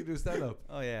parents seen you do stand up?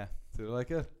 Oh yeah, Do they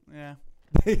like it? yeah.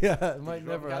 Yeah, it Did might you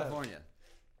grow up never in have. California.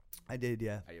 I did,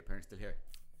 yeah. Are your parents still here?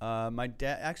 My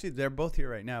dad, actually, they're both here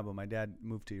right now, but my dad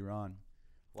moved to Iran.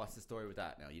 What's the story with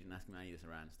that? Now, you didn't ask me any of this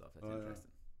Iran stuff. That's Oh, yeah.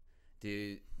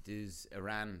 interesting. Does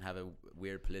Iran have a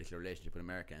weird political relationship with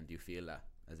America, and do you feel that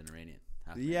as an Iranian?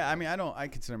 Half Yeah, I Iranian? mean, I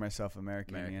consider myself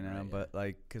American, you American, know, right, yeah. but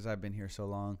like, cause I've been here so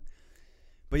long.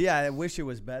 But yeah, I wish it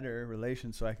was better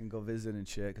relations so I can go visit and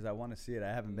shit, cause I want to see it. I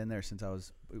haven't been there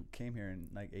since came here in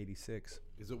like '86.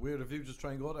 Is it weird if you just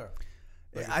try and go there?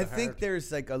 Like, is I it think hard?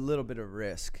 there's like a little bit of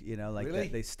risk, you know, like Really?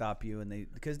 that they stop you and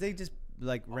because they just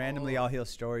like randomly Oh. I'll hear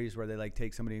stories where they like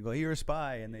take somebody and go, you're a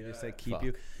spy, and they just like keep Fuck.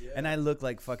 you. Yeah. And I look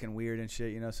like fucking weird and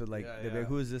shit, you know. So like, Yeah, they'll be yeah. like,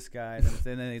 who is this guy? And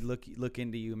then they look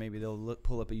into you. Maybe they'll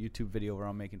pull up a YouTube video where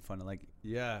I'm making fun of like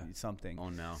Yeah. something, Oh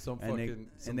no. Some and fucking.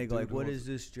 some they go like, dude what wants- is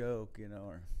this joke, you know?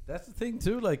 Or That's the thing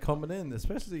too. Like coming in,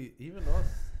 especially even us.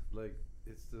 Like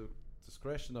it's the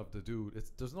discretion of the dude.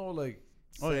 There's no like.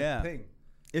 Oh, set yeah. Thing.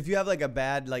 if you have like a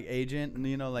bad like agent, and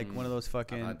you know, like one of those had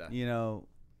fucking, that. you know,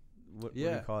 what do you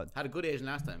Yeah. call it? Had a good agent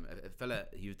last time. A fella,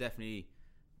 he was definitely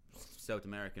South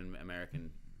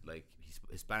American. Like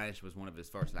his Spanish was one of his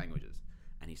first languages,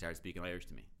 and he started speaking Irish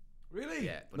to me. Really?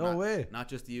 Yeah, but no not, way. Not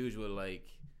just the usual like.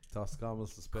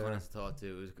 Toscamus to spare.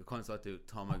 Constantine to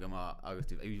Toma Gama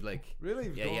August. He was like, Really?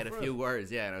 yeah, he had a few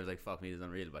words, yeah, and I was like, fuck me, this is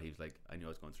unreal. But he was like, I knew I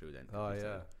was going through then. Oh He was yeah.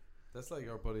 like- That's like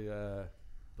our buddy.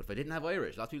 But if I didn't have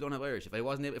Irish, lots of people don't have Irish. If I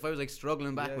wasn't, if I was like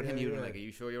struggling back Yeah, with him, yeah, he would yeah. be like, "Are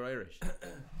you sure you're Irish?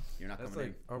 You're not That's coming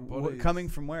like our Wh- buddy. coming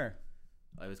from where?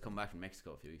 in." I was coming back from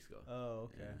Mexico a few weeks ago. Oh,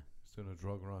 okay. Yeah. He's doing a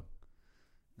drug run.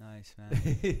 Nice,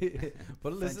 man.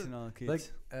 But listen, Fentanyl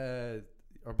kids. like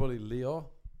our buddy Leo,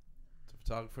 the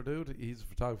photographer dude. He's a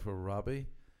photographer for Robbie,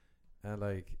 and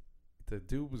like the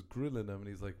dude was grilling him, and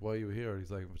he's like, "Why are you here?"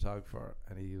 He's like, "I'm a photographer,"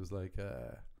 and he was like,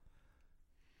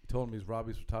 he told me he's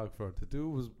Robbie's photographer. The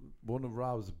dude was one of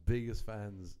Rob's biggest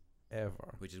fans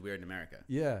ever. Which is weird in America.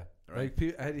 Yeah, Right.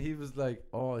 like and he was like,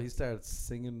 oh, he started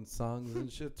singing songs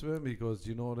and shit to him. He goes, "Do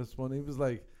you know this one?" He was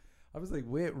like, I was like,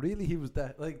 wait, really? He was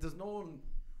that like? There's no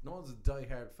one's a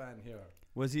diehard fan here.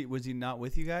 Was he not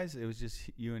with you guys? It was just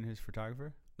you and his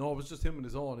photographer. No, it was just him on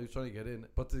his own. He was trying to get in,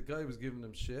 but the guy was giving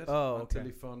him shit Oh, until okay.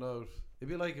 he found out It'd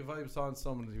be like if I was on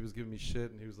someone and he was giving me shit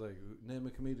and he was like, name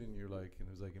a comedian you're like, and he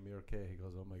was like, Amir K. He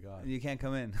goes, oh my god. You can't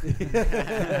come in.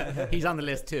 He's on the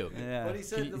list too. Yeah. But he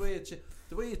said the way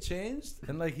it changed,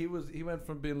 and like he went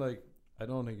from being like, I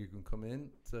don't think you can come in,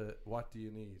 to what do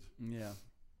you need? Yeah.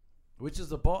 Which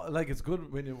is like it's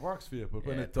good when it works for you, but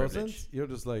when Yeah, it privilege. doesn't, you're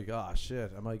just like, oh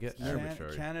shit, am I getting there?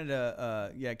 Arbitrary.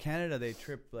 Canada, Canada, they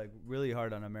trip like really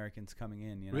hard on Americans coming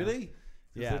in. You know? Really?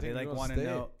 Yeah, think they you're like gonna want to stay.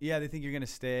 know. Yeah, they think you're gonna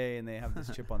stay, and they have this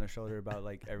chip on their shoulder about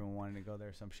like everyone wanting to go there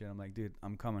or some shit. I'm like, dude,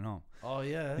 I'm coming home. Oh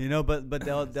yeah. You know, but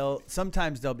they'll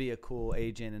sometimes they'll be a cool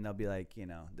agent, and they'll be like, you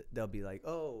know, they'll be like,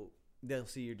 oh, they'll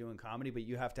see you're doing comedy, but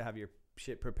you have to have your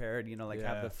shit prepared. You know, like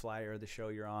have Yeah. the flyer of the show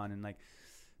you're on, and like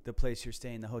the place you're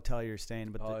staying, the hotel you're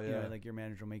staying, but Oh, you know, yeah. like your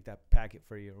manager will make that packet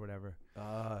for you or whatever.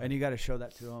 And you got to show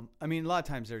that to them. I mean, a lot of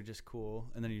times they're just cool,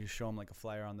 and then you just show them like a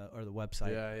flyer on the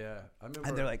website, yeah. I remember.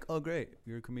 and they're like, "Oh, great,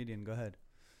 you're a comedian. Go ahead."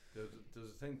 there's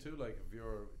a thing too, like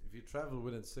if you travel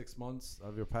within 6 months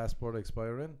of your passport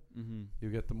expiring, Mm-hmm.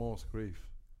 you get the most grief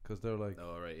because they're like,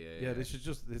 Oh right, yeah. yeah, they should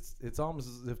just. It's almost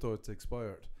as if though it's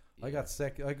expired. Yeah.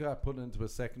 I got put into a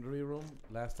secondary room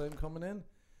last time coming in.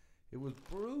 It was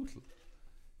brutal.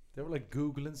 They were like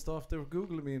Googling stuff. They were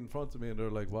Googling me in front of me, and they were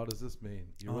like, "What does this mean?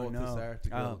 You wrote this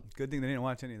article." Oh, good thing they didn't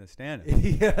watch any of the stand-up.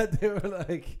 Yeah, they were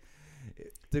like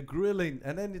the grilling,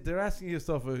 and then they're asking you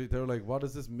stuff. They were like, "What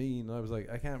does this mean?" And I was like,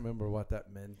 "I can't remember what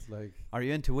that meant." Like, Are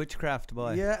you into witchcraft,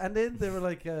 boy? yeah, and then they were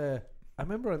like, "I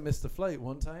remember I missed a flight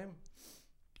one time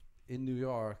in New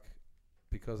York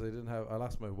because I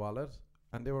lost my wallet,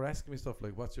 and they were asking me stuff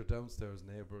like, "What's your downstairs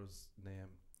neighbor's name?"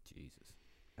 Jesus.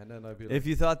 And then I'd be like, If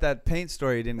you thought that paint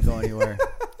story didn't go anywhere,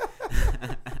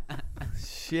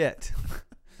 shit.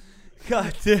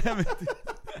 God damn it.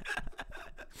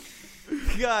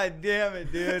 God damn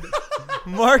it, dude.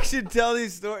 Mark should tell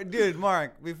these stories. Dude,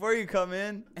 Mark, before you come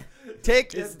in,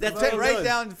 That's what he write does.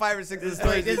 down 5 or 6 of the This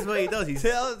stories. is what he does. He's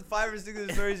Tell 5 or 6 of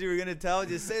the stories you were going to tell.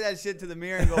 Just say that shit to the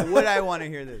mirror and go, would I want to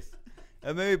hear this?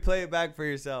 And maybe play it back for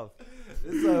yourself.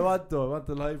 "This is what I want, though. I want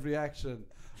the live reaction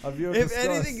of your If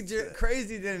disgust." anything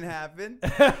crazy didn't happen,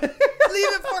 leave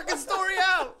the fucking story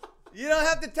out. You don't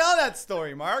have to tell that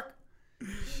story, Mark.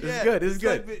 Shit. This is good. This is It's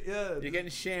good. like yeah. You're getting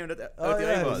shamed out the Oh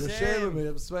yeah, eyeballs. they're shaming me.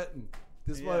 I'm sweating.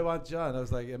 This is why I Yeah. want John. I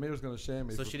was like, Amir's going to shame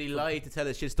me. So for- should he lie to tell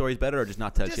his shit stories better, or just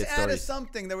not tell Just shit add a stories?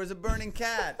 something. There was a burning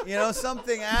cat. You know,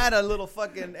 something. Add a little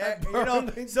fucking, you know,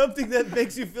 something that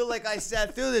makes you feel like I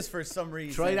sat through this for some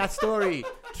reason. Try that story.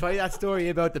 Try that story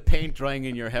about the paint drying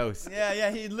in your house. Yeah,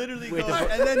 he literally With goes,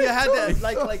 the- and then you had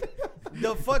to like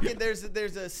the fucking. There's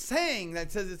a saying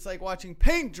that says it's like watching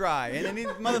paint dry, and then he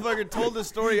motherfucker told the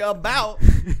story about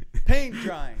paint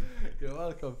drying. You're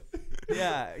welcome.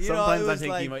 Yeah, you Sometimes know, it I was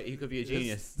think like, he could be a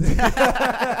genius.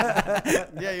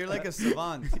 yeah, you're like a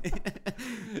savant.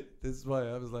 This is why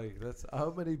I was like, "That's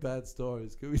how many bad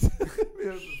stories could we tell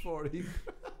Amir before he?"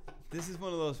 This is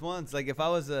one of those ones. Like if I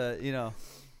was at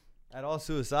all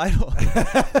suicidal.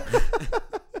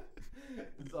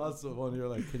 It's also one you're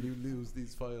like, "Can you lose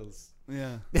these files?"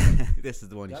 Yeah. This is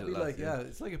the one you That'd should be have like, yeah,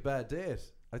 it's like a bad date.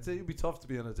 I'd say it'd be tough to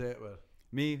be on a date with.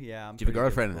 Me, yeah. I'm Do you have a pretty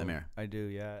girlfriend, difficult. Amir? I do,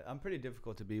 yeah. I'm pretty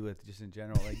difficult to be with, just in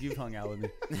general. Like you've hung out with me,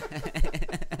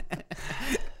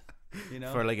 you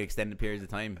know. For like extended periods of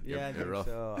time. yeah, I you're think rough.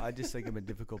 so. I just think I'm a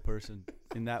difficult person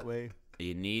in that way. Are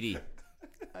you needy?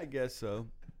 I guess so.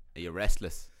 Are you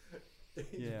restless?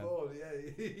 Yeah. Oh,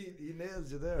 yeah, he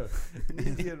nails you there.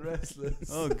 Needy and restless.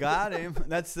 Oh, got him.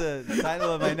 That's the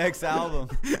title of my next album.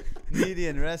 Needy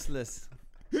and Restless.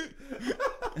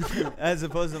 As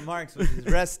opposed to Mark's, which is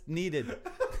Rest Needed.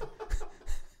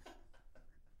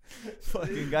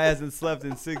 Fucking guy hasn't slept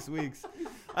in 6 weeks.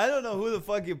 I don't know who the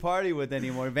fuck you party with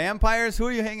anymore. Vampires? Who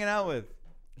are you hanging out with?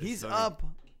 He's funny. up.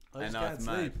 I just know, can't it's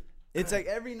mad. sleep. It's like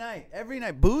every night.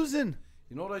 Boozing.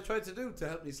 You know what I tried to do to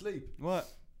help me sleep? What?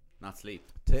 Not sleep.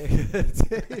 That's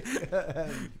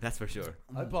for sure.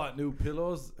 I bought new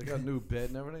pillows. I got a new bed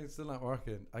and everything. It's still not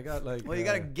working. I got like. Well, you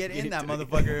gotta get in you that do.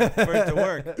 motherfucker for it to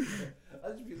work.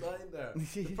 I'll just be lying there.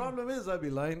 The problem is I'll be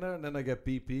lying there and then I get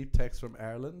BP text from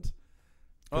Ireland.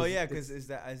 Oh yeah, because is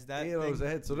that 8 thing? hours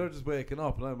ahead, so they're just waking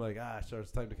up and I'm like, sure,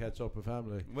 it's time to catch up with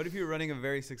family. What if you're running a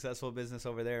very successful business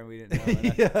over there and we didn't know?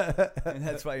 And, Yeah. and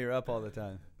that's why you're up all the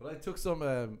time. But I took some.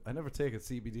 I never take a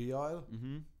CBD oil, Mm-hmm.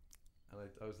 and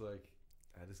I was like,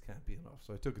 this can't be enough.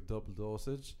 So I took a double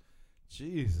dosage.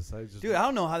 Jesus, I just Dude, I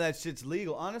don't know how that shit's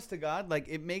legal. Honest to God, like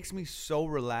it makes me so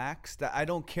relaxed that I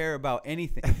don't care about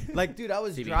anything. Like, dude, I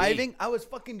was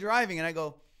fucking driving, and I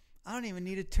go, I don't even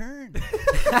need a turn.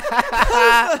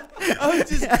 I was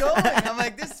just going. I'm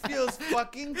like, this feels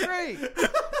fucking great.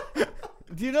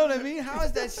 Do you know what I mean? How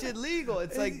is that shit legal?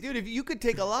 It's like, dude, if you could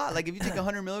take a lot, like if you take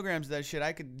 100 milligrams of that shit,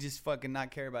 I could just fucking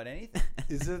not care about anything.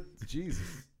 Is it Jesus?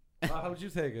 How would you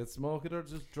take it? Smoke it or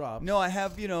just drop? No, I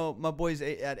have, my boys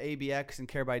at ABX and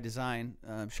Care by Design.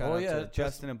 Shout out to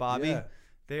Justin and Bobby. Yeah.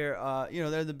 They're,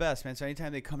 they're the best, man. So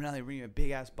anytime they come down, they bring me a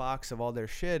big ass box of all their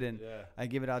shit, and I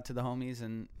give it out to the homies,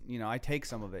 and I take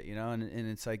some of it, and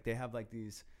it's like they have like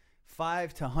these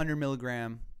 5 to 100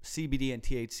 milligram CBD and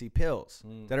THC pills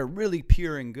that are really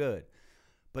pure and good.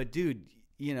 But dude,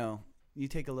 you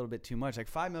take a little bit too much. Like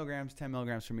 5 milligrams, 10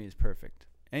 milligrams for me is perfect.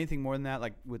 Anything more than that,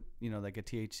 like with like a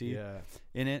THC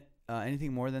in it,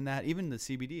 anything more than that, even the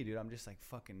CBD, dude, I'm just like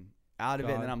fucking out of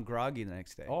it, and then I'm groggy the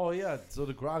next day. Oh yeah, so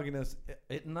the grogginess,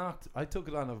 it knocked. I took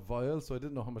it on a vial, so I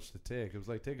didn't know how much to take. It was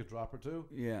like take a drop or two.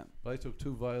 Yeah, but I took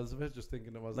 2 vials of it, just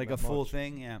thinking it wasn't like that a full much.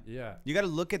 thing. Yeah, yeah. You got to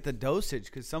look at the dosage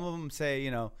because some of them say,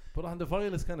 But on the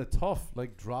vial, it's kind of tough,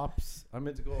 like drops. I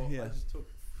meant to go. Yeah. I just took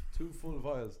 2 full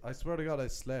vials. I swear to God, I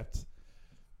slept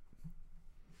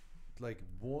like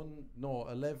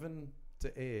 11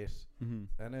 to 8, and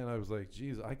then I was like,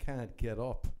 "Geez, I can't get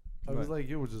up." I was like,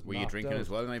 "You were just." Were you knocked drinking out. as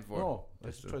well the night before? No, I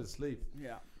just tried to sleep.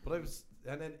 Yeah, but I was,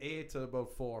 and then 8 to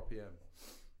about 4 p.m.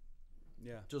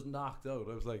 Yeah, just knocked out.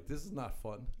 I was like, "This is not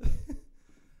fun."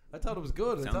 I thought it was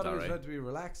good. I Sounds thought it was alright. meant to be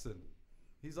relaxing.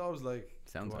 He's always like,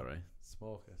 Sounds "Go on, alright.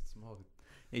 Smoke it, smoke it."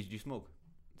 Hey, did you smoke?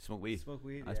 Smoke weed? smoke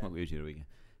weed. I smoke weed the other weekend.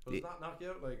 But it's not knock you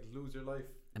out, like lose your life.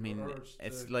 I mean, or urge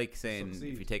it's to like saying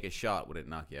succeed. if you take a shot, would it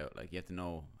knock you out? Like you have to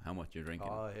know how much you're drinking.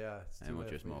 Oh yeah, it's and too what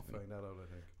late you're for me to smoking. find that out,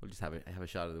 I think. We'll just have a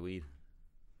shot of the weed.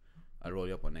 I'll roll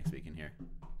you up one next week in here.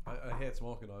 I hate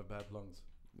smoking. I have bad lungs.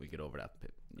 We get over that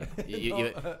bit.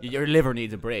 Your liver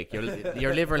needs a break. Your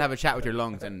liver will have a chat with your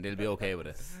lungs, and they'll be okay with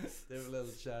it. They have a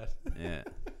little chat. Yeah.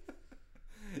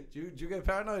 do you get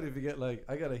paranoid if you get like?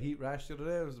 I got a heat rash the other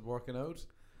day. I was working out,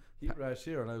 heat rash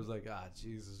here, and I was like,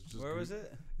 Jesus. Just Where was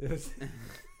it? Yes.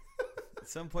 At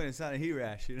some point, it's not a heat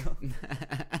rash,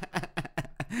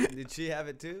 Did she have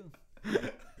it too?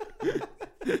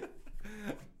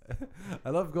 I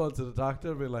love going to the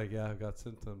doctor and be like, "Yeah, I've got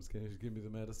symptoms. Can you just give me the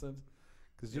medicine?"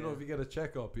 Because you know, if you get a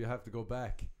checkup, you have to go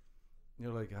back. And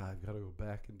you're like, I've got to go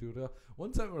back and do that.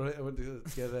 One time I went to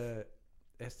get a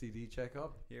STD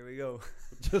checkup. Here we go.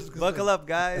 Just Buckle up,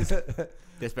 guys.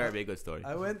 This better be a good story.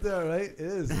 I went there, right? It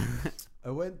is.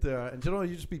 I went there, and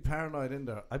you just be paranoid in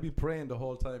there. I'd be praying the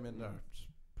whole time in there, just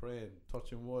praying,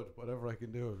 touching wood, whatever I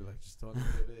can do. I'd be like, just don't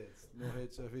have AIDS, no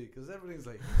HIV, because everything's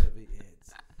like HIV,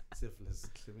 AIDS, syphilis,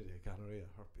 chlamydia, gonorrhea,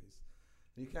 herpes,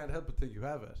 and you can't help but think you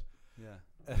have it. Yeah.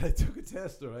 And I took a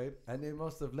test, right? And they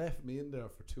must have left me in there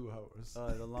for 2 hours.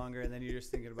 The longer, and then you're just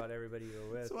thinking about everybody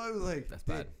you're with. So I was like, That's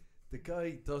bad. The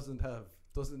guy doesn't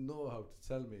know how to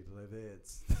tell me that I have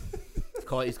AIDS.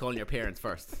 He's calling your parents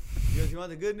first. He goes, you want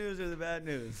the good news or the bad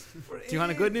news? Do you want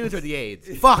the good news or the AIDS?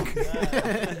 Fuck! And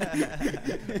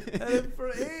then for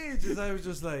ages, I was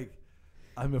just like,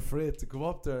 I'm afraid to go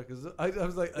up there because I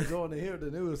was like, I don't want to hear the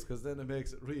news because then it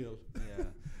makes it real. Yeah.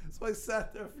 So I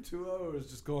sat there for 2 hours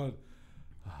just going,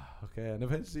 okay. And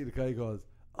eventually the guy goes,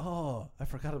 "Oh, I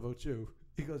forgot about you."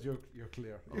 He goes, "You're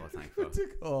clear." Oh, thank God.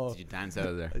 Oh, Did you dance out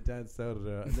of there? I danced out of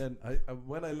there, and then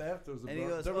when I left, there was a And he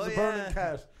goes, there was "Oh, a burning yeah."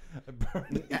 cat. A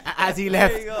burning As he There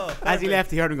left, you go. as he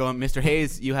left, he heard him going, "Mr.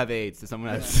 Hayes, you have AIDS," to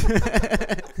someone else.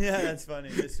 Yeah, that's funny,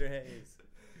 Mr. Hayes.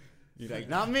 He's like,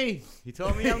 "Not me. He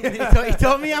told me he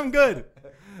told me I'm good.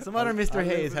 Some other Mr. I live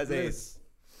Hayes with has bliss. AIDS."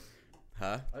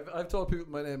 Huh? I've told people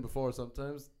my name before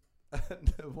sometimes,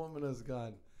 and a woman has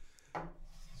gone.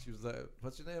 She was like,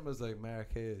 "What's your name?" I was like,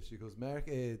 "Mark Hayes." She goes, "Mark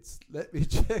AIDS. Let me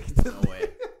check." No way.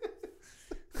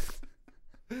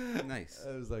 Nice.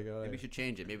 I was like, "All right." Maybe you should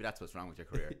change it. Maybe that's what's wrong with your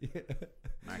career. Yeah.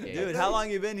 Mark Hayes. Dude, how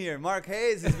long you been here? Mark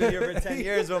Hayes has been here for 10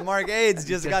 years, but Mark AIDS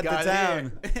just got to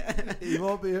town. He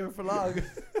won't be here for long.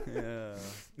 Yeah.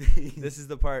 This is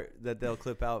the part that they'll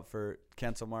clip out for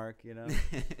cancel Mark,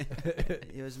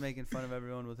 He was making fun of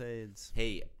everyone with AIDS.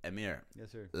 Hey, Amir.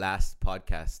 Yes, sir. Last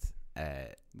podcast.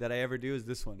 That I ever do is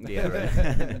this one. Yeah, right.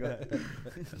 Go ahead.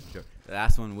 Sure. The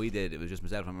last one we did, it was just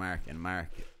myself and Mark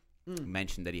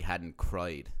mentioned that he hadn't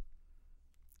cried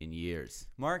in years.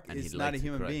 Mark And is he'd not like a to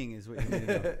human cry. being, is what you need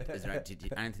to know. Is there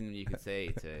anything you could say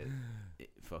to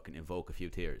fucking evoke a few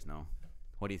tears? No.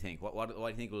 What do you think? What do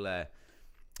you think will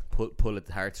pull at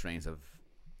the heartstrings of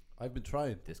I've been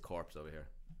trying. this corpse over here?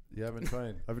 Yeah, I've been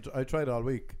trying. I tried all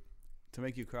week. To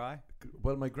make you cry?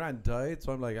 Well, my grand died,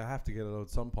 so I'm like, I have to get it out at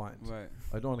some point. Right.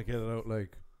 I don't want to get it out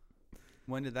like.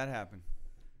 When did that happen?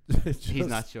 He's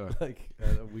not sure. Like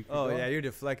a week Oh, ago. yeah, you're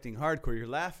deflecting hardcore. You're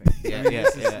laughing. Yeah, I mean, yeah,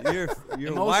 this is- yeah.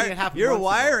 Your Mostly it happened your months ago.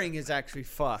 wiring is actually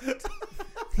fucked.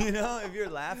 You know, if you're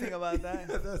laughing about that,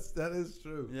 that is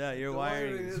true. yeah, your The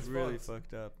wiring wiring is is really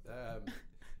fucked. fucked up.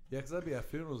 Yeah, because I'd be at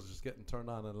funerals just getting turned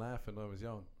on and laughing when I was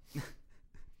young.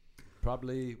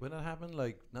 Probably when it happened,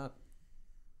 like not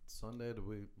Sunday, the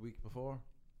week before.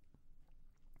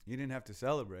 You didn't have to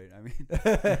celebrate. I mean,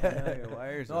 yeah, your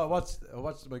wires. No, I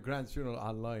watched my grand's funeral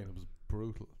online. It was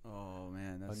brutal. Oh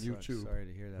man, that's on YouTube. Sorry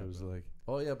to hear that. It was bro. like,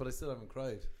 oh yeah, but I still haven't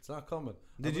cried. It's not coming.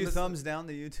 Did you thumbs down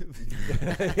the YouTube?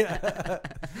 Yeah.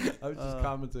 I was just Uh,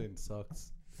 commenting.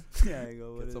 Sucks. Yeah, you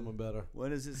go. Get someone better. When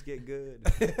does this get good?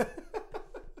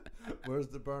 Where's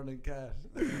the burning cat?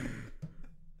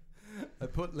 I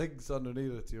put links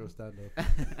underneath it to your stand-up.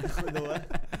 The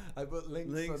what? I put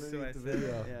links to my underneath the stand-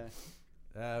 video.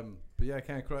 Yeah. But yeah, I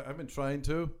can't cry. I've been trying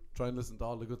to listen to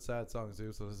all the good sad songs I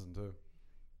used to listen to.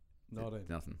 Nothing.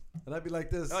 Nothing. And I'd be like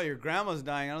this. Oh, your grandma's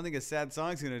dying. I don't think a sad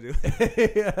song's gonna do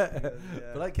it. Yeah.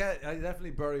 Yeah. But I can't. I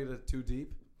definitely buried it too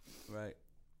deep. Right.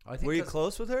 I think. Were you that's-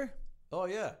 close with her? Oh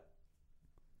yeah.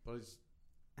 But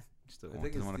Just I don't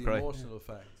think it's want the to cry. emotional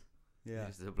fact. Yeah.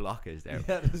 There's a blockage there.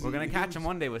 Yeah, there's We're a gonna catch huge- him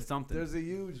one day with something. There's a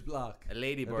huge block. A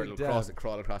ladybird big will dab.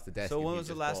 crawl across the desk. So and when he was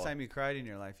the just last fall. time you cried in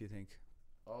your life? You think?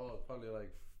 Oh, probably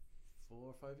like 4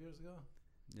 or 5 years ago.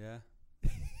 Yeah.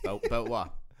 About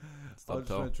what? I Stub was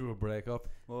just toe. went through a breakup.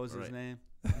 What was his Right. name?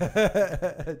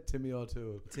 Timmy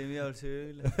O'Toole. Timmy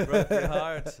O'Toole. Broke your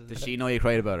heart. Does she know you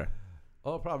cried about her?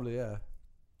 Oh, probably yeah.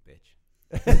 Bitch.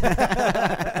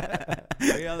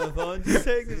 Are you on the phone? Just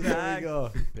take the There we bag.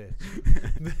 go,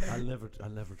 bitch. I'll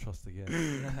never trust again.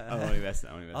 I'm only messing.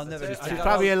 I'll never just. She's I-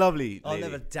 probably a lovely I'll lady.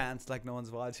 never dance like no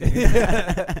one's watching. I'll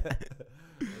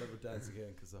never dance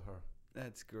again because of her.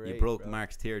 That's great. You broke bro.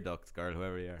 Mark's tear ducts, girl,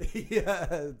 whoever you are. Yeah,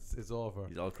 it's over.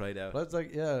 He's all cried out. But I was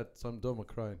like, yeah, so I'm done with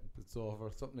crying. It's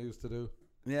over. Something I used to do.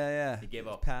 Yeah, yeah. He gave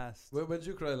It's up. Past. When did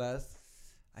you cry last?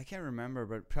 I can't remember,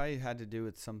 but probably had to do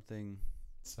with something.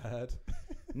 Sad.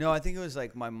 No, I think it was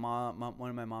like my mom, one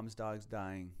of my mom's dogs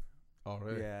dying. Oh,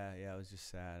 really? Yeah, yeah. It was just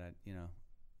sad.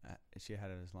 She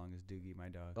had it as long as Doogie, my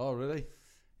dog. Oh, really?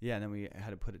 Yeah, and then we had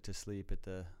to put it to sleep at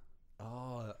the.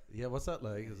 Oh, yeah. What's that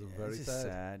like? Is it Yeah, very it's just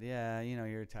sad? sad. Yeah,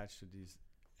 you're attached to these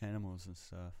animals and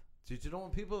stuff. Did you know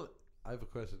when people? I have a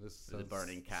question. This There's a sounds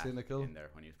burning cat cynical. in there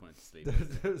when he was putting it to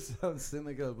sleep. That sounds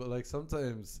cynical, but like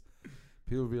sometimes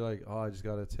people be like, "Oh, I just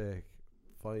gotta take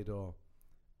Fido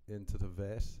into the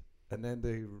vet," and then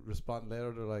they respond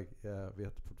later. They're like, "Yeah, we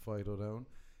have to put Fido down."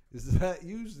 Is that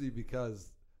usually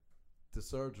because the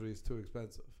surgery is too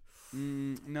expensive?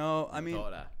 No, I mean Thought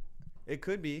of that. it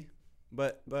could be,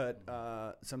 but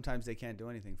sometimes they can't do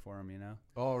anything for him,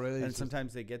 Oh, really? And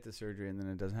sometimes they get the surgery and then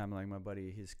it doesn't happen. Like my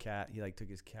buddy, his cat, he like took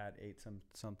his cat, ate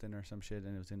something or some shit,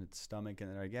 and it was in its stomach, and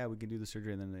they're like, yeah, we can do the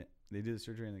surgery, and then they do the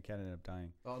surgery and the cat ended up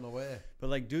dying. Oh, no way. But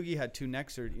like Doogie had 2 neck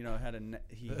surgery,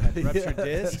 he had ruptured Yeah.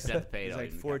 discs. He said to pay It it was out,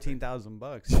 like even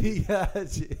 $14,000. Yeah,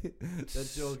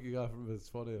 that joke you got from it's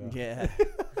funny. Though. Yeah,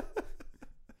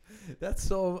 That's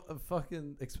so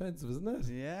fucking expensive, isn't it?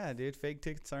 yeah, dude. Fake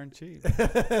tickets aren't cheap.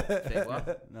 Say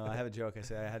what? No, I have a joke. I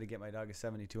say I had to get my dog a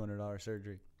 $7,200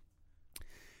 surgery.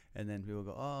 And then people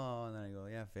go, oh, and then I go,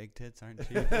 yeah, fake tits aren't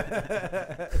cheap.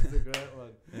 That's a great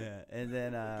one. Yeah, and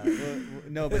then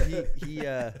no, but he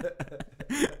yeah,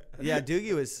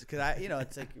 Doogie was because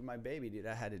it's like my baby, dude.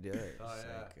 I had to do it. Oh It's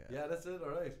yeah, like, yeah, that's it. All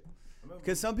right.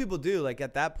 because some people do like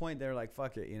at that point they're like,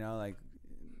 fuck it, like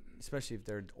especially if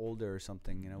they're older or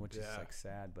something, which is Yeah. like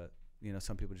sad, but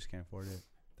some people just can't afford it.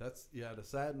 That's the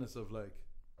sadness of like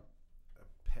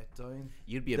a pet dying.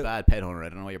 You'd be a The- bad pet owner. I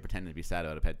don't know why you're pretending to be sad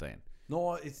about a pet dying.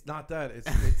 No, it's not that. It's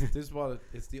this is what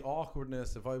it's the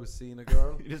awkwardness. If I was seeing a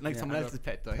girl, You just like Yeah. someone else's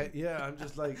pet dying. yeah, I'm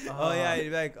just like, Oh yeah, he'd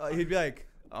be like,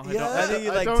 Oh, Yeah. I think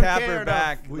you I like don't tap care her enough.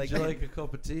 back. would you like a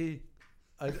cup of tea?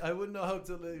 I wouldn't know how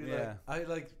to live. Yeah. I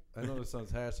know this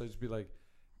sounds harsh. I'd just be like,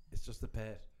 it's just a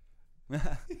pet.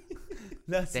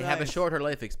 That's They have a nice. shorter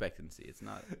life expectancy. It's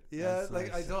not. Yeah, That's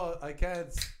like nice. I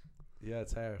can't. Yeah,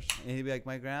 it's harsh. And he'd be like,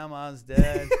 my grandma's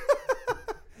dead.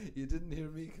 You didn't hear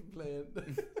me complain.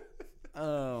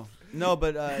 Oh no,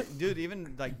 but dude,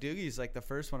 even like Doogie's like the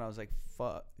first one. I was like,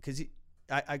 fuck, because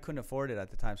I couldn't afford it at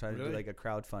the time, so I had to Really? do like a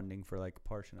crowdfunding for like a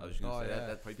portion I of was it. just gonna Oh, say yeah.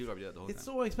 that probably people do that the whole It's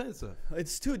time. so expensive.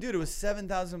 It's too, dude. It was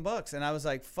 $7,000, and I was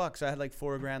like, fuck. So I had like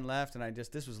 $4,000 left, and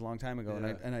this was a long time ago,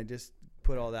 Yeah. and I just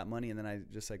put all that money, and then I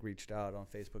just like reached out on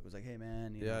Facebook, was like, hey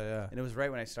man, you know. Yeah. And it was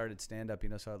right when I started stand up,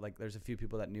 so like there's a few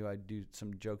people that knew I'd do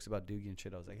some jokes about Doogie and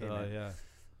shit. I was like, hey man, Yeah.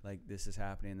 like this is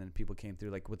happening. And then people came through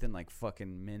like within like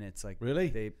fucking minutes. Like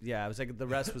Really? I was like the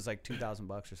rest was like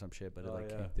 $2,000 or some shit, but it Oh, like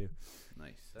yeah. came through.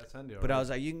 Nice. That's handy. But I was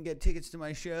like, you can get tickets to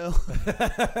my show.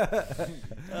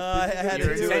 I had You're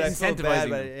to do it. I felt bad, incentivizing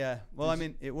but them. yeah. Well, I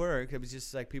mean, it worked. It was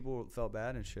just like people felt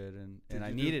bad and shit, and I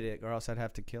you do- needed it, or else I'd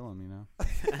have to kill him. You know.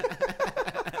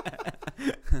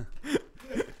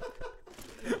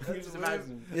 Just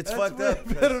imagine. It's That's fucked way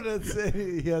up. better than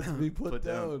saying he has to be put, Put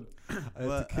down. down. I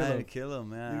Well, had to kill I had him. to kill him,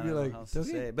 man. You'd I be don't know like, how else to "Does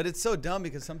he?" say it. But it's so dumb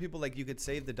because some people like you could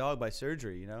save the dog by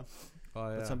surgery, you know. Oh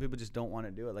yeah. But some people just don't want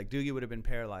to do it. Like Doogie would have been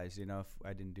paralyzed, you know, if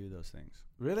I didn't do those things.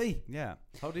 Really? Yeah,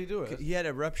 How do you do it? he had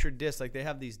a ruptured disc. Like they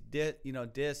have these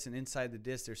discs, and inside the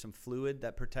disc there's some fluid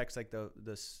that protects like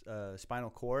the spinal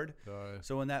cord. Sorry.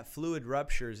 So when that fluid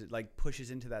ruptures, it like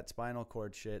pushes into that spinal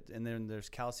cord shit, and then there's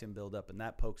calcium buildup, and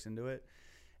that pokes into it,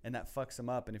 and that fucks them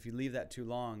up. And if you leave that too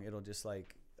long, it'll just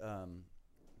like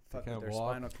fuck with can't their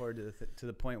walk? spinal cord to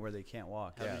the point where they can't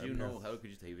walk. How yeah, did you know? How could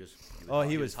you say he was? Oh,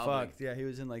 he was hobbling. fucked. Yeah, he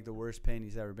was in like the worst pain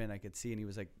he's ever been. I could see, and he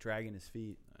was like dragging his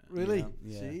feet. Really? know?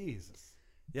 Yeah. Jesus.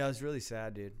 Yeah, it was really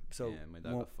sad, dude. So yeah, my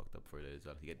dog well, got fucked up for it as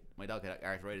well. My dog had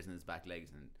arthritis in his back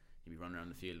legs, and he'd be running around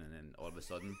the field, and then all of a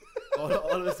sudden, all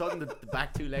of a sudden, the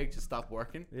back two legs just stopped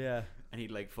working, yeah, and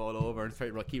he'd like fall over and try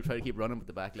to keep running, but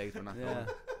the back legs were not Yeah. going.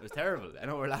 It was terrible. I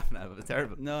know we're laughing at it, but it was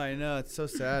terrible. no, I know it's so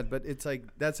sad, but it's like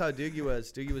that's how Doogie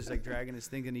was. Doogie was like dragging his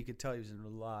thing, and you could tell he was in a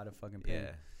lot of fucking pain.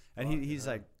 Yeah. And Fuck, he's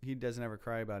yeah. like he doesn't ever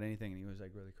cry about anything, and he was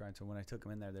like really crying. So when I took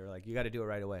him in there, they were like, "You got to do it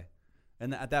right away."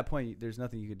 And at that point, there's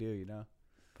nothing you could do, you know.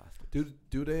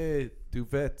 Do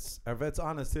vets? Are vets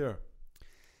honest here?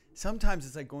 Sometimes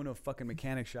it's like going to a fucking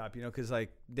mechanic shop, you know, because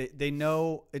like they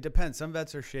know it depends. Some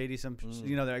vets are shady. Some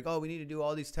you know they're like, oh, we need to do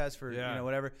all these tests for you know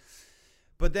whatever.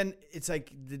 But then it's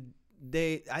like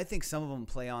I think some of them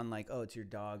play on like, oh, it's your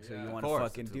dog, so Yeah, you of want to course,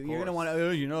 fucking of do. You're gonna course. want to,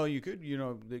 oh, you know, you could, you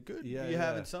know, they could Yeah, be yeah.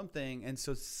 having something, and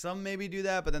so some maybe do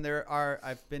that. But then there are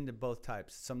I've been to both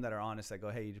types. Some that are honest, that go,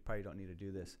 hey, you probably don't need to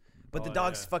do this. But the Oh,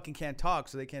 dogs yeah. fucking can't talk,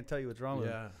 so they can't tell you what's wrong with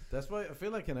them. Yeah. That's why I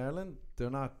feel like in Ireland they're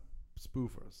not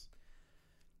spoofers.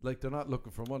 Like they're not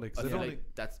looking for money. I Because feel like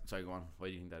that's. Sorry, go on. Why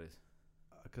do you think that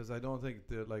is? I don't think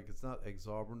they're like it's not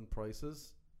exorbitant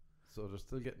prices, so they're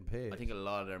still getting paid. I think a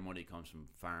lot of their money comes from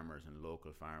farmers and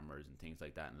local farmers and things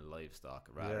like that, and livestock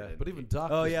rather yeah, than. but even pe-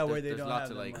 doctors. Oh yeah, there's- where they there's don't lots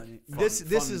have of the like money. fun- This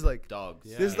fun is like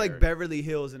dogs. Yeah. this is like here. Beverly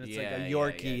Hills, and it's like Yeah, a yeah,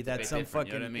 Yorkie yeah, it's a that bit some different,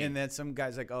 fucking you know what I mean? and then some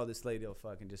guys like, oh, this lady will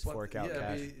fucking just But fork out yeah,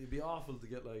 cash. it'd be awful to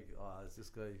get like, oh, is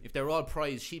this guy? If they were all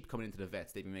prize sheep coming into the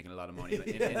vets, they'd be making a lot of money in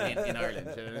Ireland.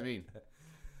 Do you know what I mean?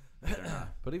 They're not.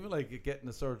 But even like getting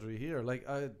a surgery here, like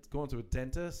I going to a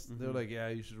dentist, they're Mhm. like, yeah,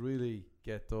 you should really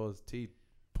get those teeth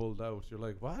pulled out. You're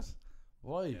like, what?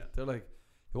 Why? Yeah. They're like,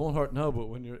 it won't hurt now, but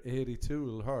when you're 82,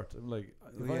 it'll hurt. I'm like,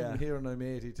 if Yeah. I'm here and I'm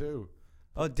 82,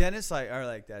 Oh, dentists are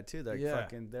like that too. They're Yeah.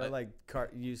 they're like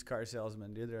used car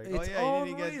salesmen, dude. They're like, It's oh yeah, you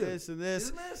need to get unreal. this and this.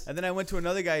 isn't it? And then I went to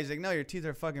another guy. He's like, no, your teeth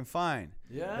are fucking fine.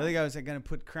 Yeah. The other guy was like gonna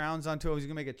put crowns onto it. He's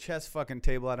gonna make a chest fucking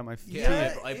table out of my feet.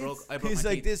 Yeah, I broke He's my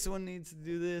like, teeth. this one needs to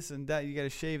do this and that. You gotta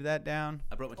shave that down.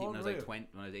 I broke my teeth when I was like Unreal. 20,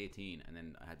 when I was 18, and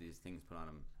then I had these things put on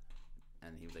them,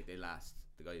 and he was like, they last.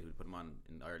 The guy who put them on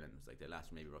in Ireland was like, they last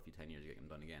for maybe roughly 10 years to get them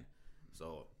done again.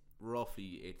 So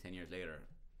roughly 8 to 10 years later,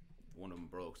 one of them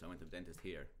broke. So I went to the dentist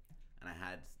here, and I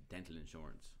had dental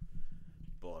insurance,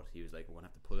 but he was like, we're gonna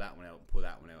have to pull that one out and pull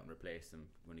that one out and replace them.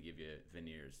 We're gonna give you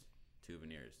veneers, 2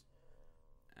 veneers,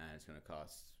 and it's gonna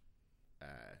cost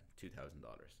 $2,000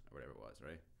 or whatever it was,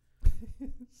 right?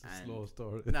 It's a slow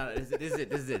story. No, this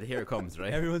is it. Here it comes,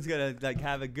 right? Everyone's gonna like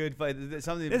have a good fight.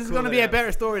 Something. This is cool going to that be a happened.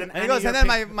 better story than And he any goes, of and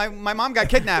your then my mom got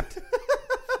kidnapped.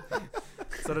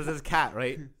 So there's this cat,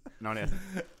 right? No, no.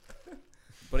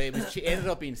 But it ended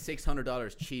up being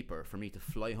 $600 cheaper for me to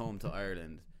fly home to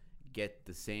Ireland, get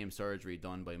the same surgery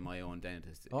done by my own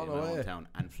dentist in Oh, no my way. hometown,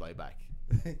 and fly back.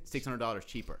 $600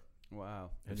 cheaper. Wow.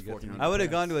 And It's you get to meet $1,400. I would have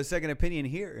the gone to a second opinion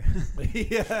here.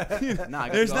 yeah. Nah, I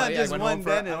got There's to go. not Yeah, just I went one home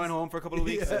for- I dentist. went home for a couple of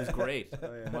weeks. It was great.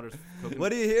 Oh, yeah. Mother's cooking.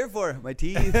 What are you here for? My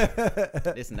teeth.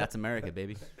 Listen, that's America,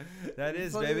 baby. That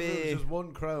is, Funny if it was baby. just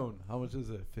one crown. How much is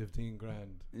it? 15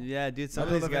 grand. Yeah, dude. Some I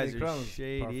of don't these have any guys are crowns.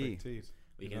 shady. Perfect teeth.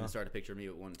 We You can know? start a picture of me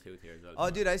with one tooth here as well. Oh,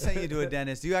 dude, I sent you to a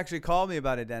dentist. You actually called me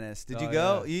about a dentist. Did you Oh,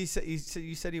 go? yeah.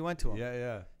 You said you went to him. Yeah,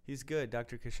 yeah. He's good,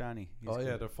 Dr. Kashani. He's Oh,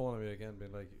 yeah. good. They're phoning me again,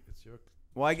 being like, it's your.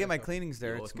 Well, I get my Checkup. cleanings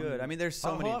there. You It's owe us good. money. I mean, there's so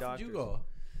How many often doctors. do you go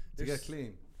to There's- get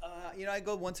clean? You know, I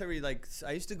go once every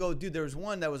I used to go, dude. There was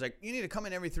one that was like, you need to come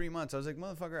in every 3 months. I was like,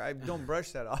 motherfucker, I don't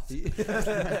brush that off.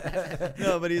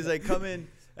 No, but he's like, come in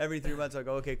every 3 months. I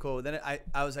go, okay, cool. Then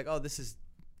I was like, oh, this is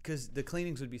because the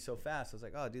cleanings would be so fast. I was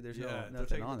like, oh, dude, there's Yeah, they're nothing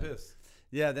taking on the it. piss.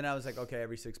 Yeah. Then I was like, okay,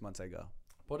 every 6 months I go.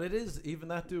 But it is, even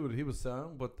that dude, he was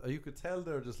sound, but you could tell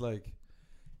they're just like,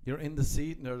 you're in the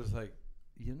seat and they're just like,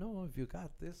 you know, if you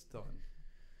got this done.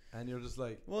 And you're just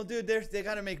like, Well, dude, they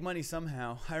got to make money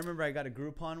somehow. I remember I got a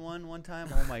Groupon one time.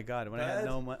 Oh my god, when I had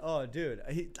no money. Oh, dude,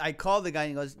 I called the guy and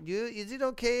he goes, "Is it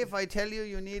okay if I tell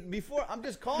you need before?" I'm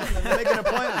just calling him to make an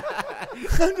appointment.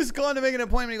 I'm just calling to make an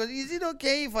appointment. He goes, "Is it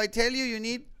okay if I tell you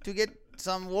need to get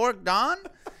some work done?"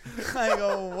 I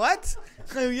go, "What?"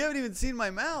 I go, "You haven't even seen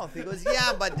my mouth." He goes,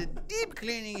 "Yeah, but the deep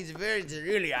cleaning is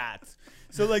really hot."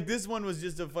 So like this one was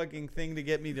just a fucking thing to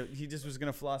get me to. He just was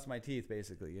gonna floss my teeth,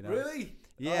 basically, you know. really?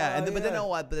 Yeah, Oh, but then know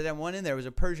what? But then one in there was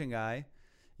a Persian guy,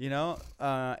 you know,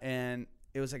 and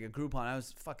it was like a Groupon. I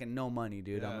was fucking no money,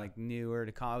 dude. I'm Yeah. like newer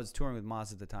to I was touring with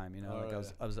Moz at the time, you know, Oh, like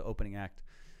yeah. I was the opening act.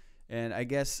 And I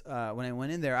guess when I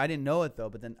went in there, I didn't know it though.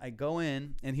 But then I go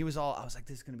in, and he was all. I was like,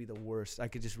 "This is gonna be the worst." I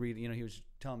could just read. You know, he was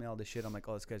telling me all this shit. I'm like,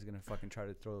 "Oh, this guy's gonna fucking try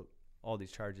to throw all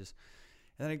these charges."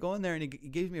 And then I go in there, and he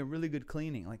gave me a really good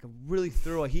cleaning, like a really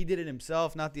thorough. He did it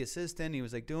himself, not the assistant. He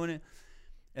was like doing it.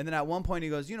 And then at one point he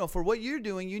goes, "You know, for what you're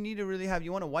doing, you need to really have.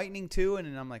 You want a whitening too?"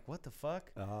 And I'm like, "What the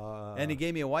fuck?" And he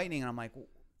gave me a whitening, and I'm like,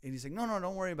 and he's like, "No,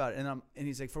 don't worry about it." And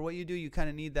he's like, "For what you do, you kind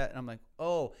of need that." And I'm like,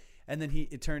 "Oh." And then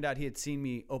it turned out he had seen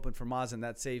me open for Moz, and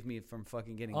that saved me from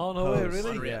fucking getting. Oh, no way, hosed.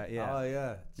 really? Yeah, yeah. Oh,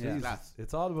 yeah. Yeah. Jesus.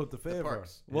 It's all about the favor.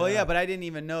 perks. Well, yeah, but I didn't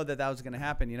even know that was going to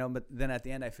happen, you know. But then at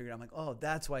the end, I figured, I'm like, "Oh,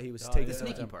 that's why he was Oh, taking yeah. so much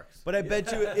Sneaky time." perks. But I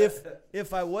bet you,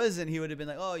 if I wasn't, he would have been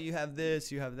like, "Oh, you have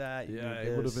this, you have that." You Yeah, need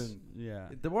it would have this." been. Yeah.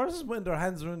 The worst is when their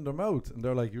hands are in their mouth and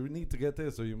they're like, you need to get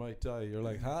this or you might die. You're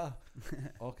like, huh?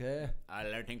 Okay. I'll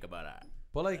never think about that.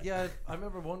 But like, yeah, I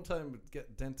remember one time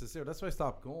get dentist here. That's why I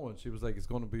stopped going. She was like, it's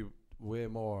going to be way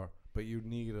more, but you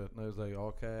need it. And I was like,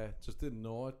 okay. Just didn't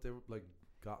know it. They were like,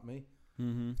 got me.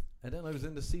 Mm-hmm. And then I was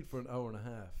in the seat for an hour and a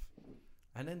half.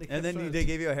 And then They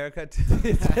gave you a haircut.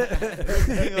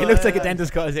 It looks like a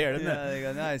dentist cut his hair, doesn't Yeah, it? they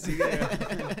go, "Nice." You get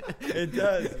it. It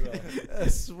does, bro. a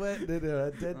sweat in there.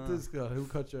 A dentist guy. Who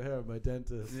cut your hair? My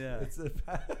dentist. Yeah. It's a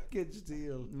package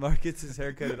deal. Mark gets his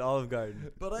haircut at Olive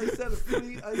Garden. But I said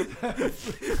free.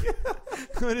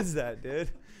 What is that, dude?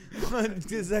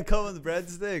 Does that come with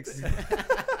breadsticks?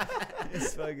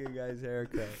 This fucking guy's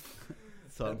haircut.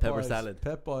 Salt and pepper salad.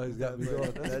 Pep Boys got me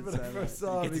going. That's That's when I first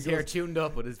saw him. Gets his He hair goes, tuned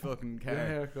up with his fucking car. your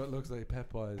haircut looks like Pep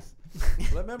Boys.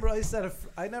 But I remember I said,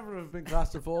 I never have been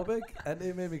claustrophobic, and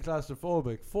they made me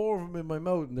claustrophobic. 4 of them in my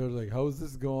mouth, and they're like, how's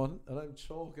this going? And I'm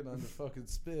choking on the fucking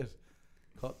spit.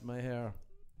 Cutting my hair.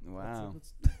 Wow.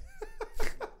 That's-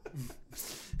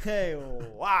 Hey,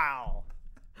 wow.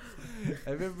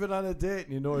 Have you ever been on a date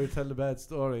and you know you're telling a bad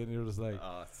story and you're just like,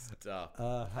 Oh, stop.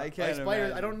 I I can't aspire.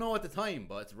 imagine. I don't know at the time,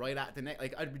 but it's right at the next.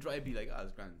 Like I'd be like, "Oh, I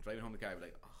was driving home the car." I'd be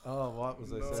like, oh, what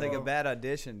was I saying? It's like a bad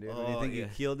audition, dude. When you Oh, think you yeah.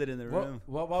 killed it in the room.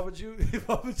 What would you?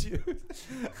 What would you?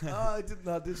 I did an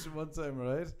audition one time,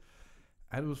 right?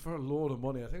 And it was for a load of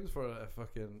money. I think it was for a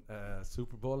fucking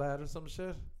Super Bowl ad or some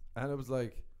shit. And it was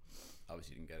like,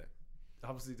 obviously you didn't get it.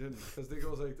 obviously didn't, because it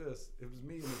goes like this. It was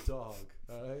me and a dog,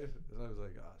 all right? And I was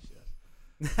like, oh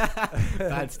shit.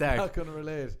 Bad start. Not gonna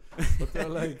relate. But they're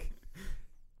like,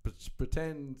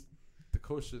 pretend the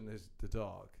cushion is the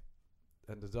dog,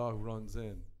 and the dog runs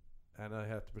in, and I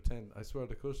had to pretend. I swear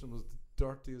the cushion was the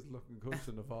dirtiest looking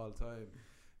cushion of all time.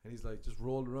 And he's like, just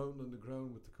roll around on the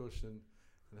ground with the cushion,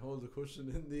 and hold the cushion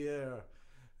in the air,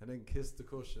 and then kiss the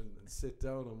cushion and sit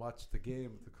down and watch the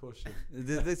game with the cushion.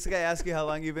 Did this guy ask you how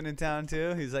long you've been in town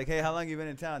too? He's like, "Hey, how long you been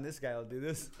in town?" This guy will do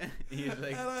this. He's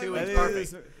like And I 2 went- weeks I think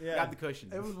perfect. this- yeah. Grab the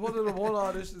cushion. It was one of the one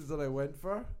auditions that I went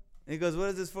for. He goes, "What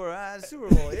is this for?" "Ah,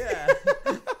 Super Bowl." Yeah.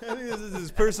 I think this is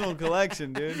his personal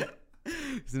collection, dude.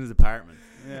 He's in his apartment.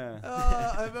 Yeah.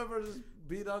 I remember just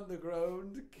being on the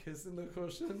ground, kissing the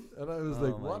cushion, and I was Oh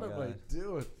like, my what am I God.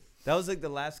 doing? That was like the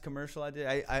last commercial I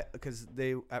did. Because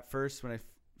they at first when I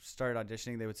started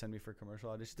auditioning, they would send me for commercial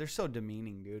auditions. They're so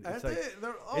demeaning, dude. Aren't It's like they?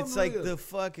 They're it's like unreal. the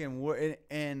fucking word.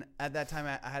 And at that time,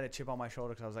 I had a chip on my shoulder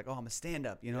because I was like, "Oh, I'm a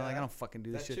stand-up," you know, like I Yeah. don't fucking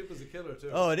do this that shit. chip was a killer too.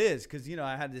 Oh, it is, because you know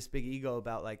I had this big ego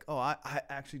about like, oh, I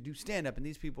actually do stand up, and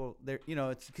these people, they're, you know,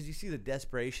 it's because you see the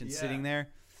desperation Yeah. sitting there,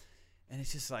 and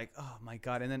it's just like, oh my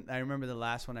god. And then I remember the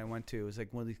last one I went to, it was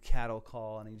like one of these cattle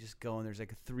call, and you just go and there's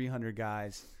like 300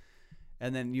 guys,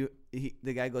 and then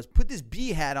the guy goes, "Put this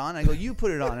bee hat on." I go, "You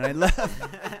put it on," and I left.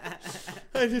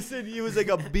 I just said it was like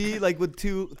a bee, like with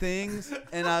 2 things,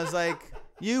 and I was like,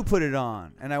 "You put it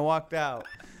on," and I walked out.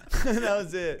 And that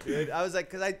was it, dude. I was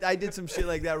like, because I did some shit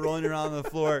like that rolling around on the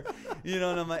floor, you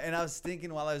know, and I'm like, and I was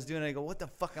thinking while I was doing it, I go, what the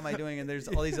fuck am I doing? And there's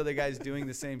all these other guys doing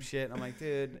the same shit. And I'm like,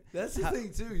 dude. That's the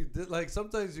thing too. Like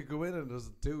sometimes you go in and there's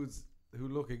dudes who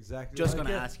look exactly Just like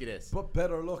gonna it, ask you this. but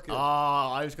better looking. Oh,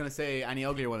 I was gonna say any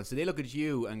uglier one. So they look at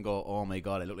you and go, "Oh my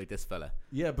god, I look like this fella."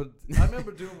 Yeah, but I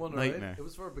remember doing one right. Nightmare. It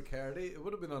was for Bacardi. It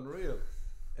would have been unreal.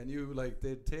 And you like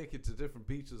they'd take you to different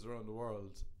beaches around the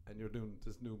world, and you're doing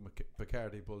this new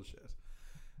Bacardi bullshit.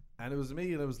 And it was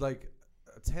me, and it was like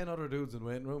 10 other dudes in the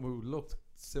waiting room who looked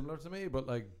similar to me, but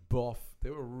like buff. They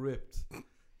were ripped.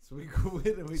 So we go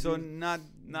in and we So do, not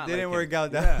Not didn't like work him.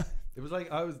 out that. yeah. It was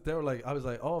like I was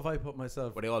like, oh, if I put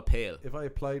myself, Were they all pale? if I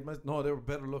applied my, no, they were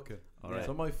better looking. All right.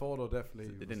 So my photo definitely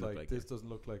So they was didn't look like, like this doesn't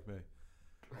look like me.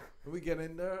 And we get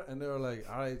in there and they were like,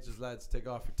 all right, just lads, take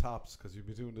off your tops because you'll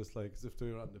be doing this like as if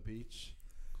they were on the beach.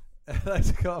 And I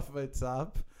took off my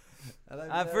top. And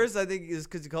At first, I think it's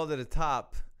because you called it a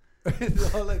top.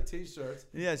 it's all like t-shirts.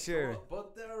 Yeah, sure.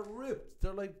 But they're ripped.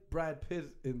 They're like Brad Pitt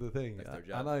in the thing. That's their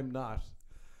job. And I'm not.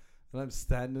 And I'm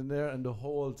standing there, and the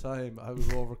whole time I was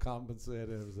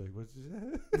overcompensating. I was like, "What did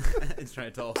you say?" It's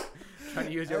trying to talk, trying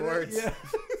to use your And then- words.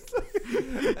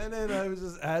 Yeah. And then I was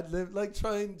just ad lib, like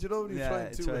trying. Do you know when you're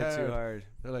trying too hard?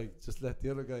 They're like, just let the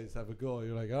other guys have a go.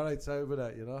 You're like, all right, sorry about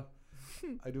that. You know,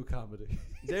 I do comedy.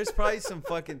 There's probably some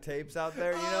fucking tapes out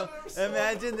there, you know.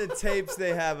 Imagine the tapes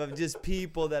they have of just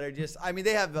people that are just. I mean,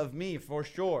 they have of me for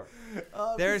sure.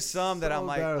 There's some that I'm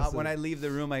like, when I leave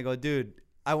the room, I go, dude,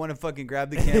 I want to fucking grab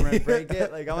the camera and break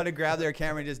it. Like, I want to grab their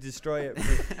camera and just destroy it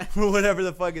for whatever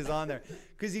the fuck is on there.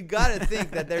 Because you got to think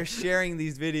that they're sharing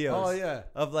these videos Oh yeah.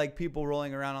 of, like, people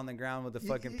rolling around on the ground with a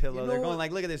fucking you pillow. know They're going, what?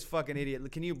 like, look at this fucking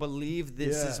idiot. Can you believe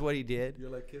this Yeah. is what he did? You're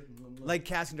like kidding. I'm Like,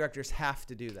 casting directors have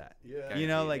to do that. yeah. You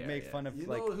know, Guaranteed, like, yeah, make yeah. fun of, You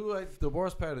like, know who the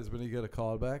worst part is when you get a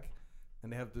call back,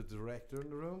 and they have the director in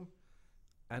the room,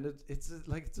 and it's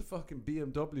a fucking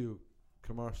BMW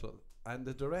commercial, and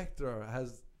the director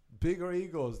has bigger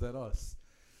egos than us.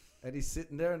 And he's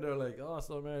sitting there, and they're like, "Oh,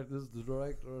 so man, this is the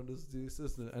director, and this is the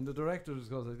assistant." And the director just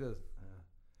goes like this,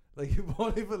 like he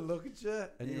won't even look at you,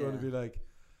 and you're going to Yeah. be like,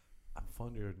 "I'm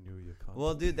funnier than you, you cunt."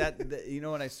 well, dude, that you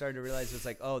know, when I started to realize it's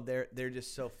like, oh, they're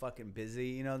just so fucking busy,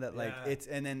 you know, that like Yeah. it's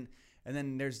and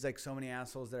then there's like so many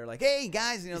assholes that are like, hey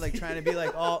guys, you know, like trying to be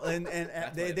like all and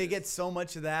what they it get so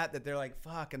much of that they're like,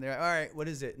 fuck, and they're like, all right, what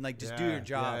is it? And like, just do Yeah, your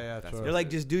job. Yeah, That's true. They're like,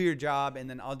 just do your job, and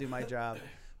then I'll do my job.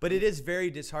 But it is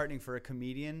very disheartening for a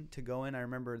comedian to go in. I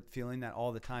remember feeling that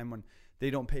all the time when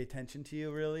they don't pay attention to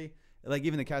you, really. Like,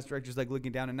 even the cast director's like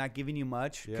looking down and not giving you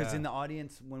much. Because Yeah. in the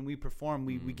audience, when we perform,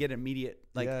 we get immediate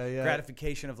like Yeah.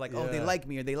 gratification of like, oh, they Yeah. like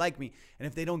me or they like me. And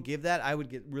if they don't give that, I would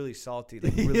get really salty,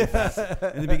 like really fast.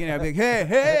 In the beginning, I'd be like,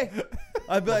 hey.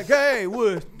 I'd be like, hey,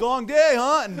 long day,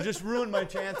 huh? And just ruin my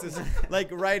chances like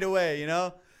right away, you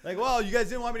know? Like, well, you guys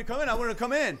didn't want me to come in. I wanted to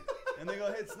come in. And they go,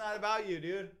 hey, it's not about you,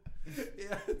 dude.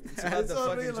 yeah, It's about the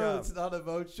fucking unreal how job. it's not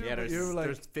about you. Yeah, but there's, you're like,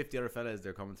 there's 50 other fellas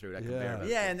they're coming through that can Yeah. bear that.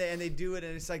 Yeah, and they do it,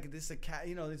 and it's like this,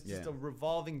 you know, it's just Yeah. a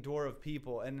revolving door of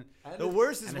people. And And the it's-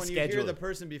 worst is and a when you hear schedule. the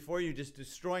person before you just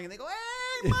destroying, and they go,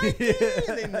 "Hey, Mikey!"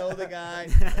 and they know the guy,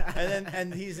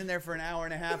 and he's in there for an hour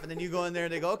and a half, and then you go in there,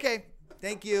 and they go, "Okay,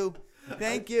 thank you."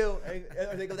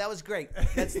 Or they go, "That was great."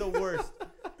 That's the worst.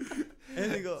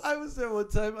 And they go, I was there one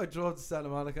time. I drove to Santa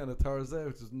Monica on a Thursday,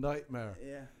 which was a nightmare.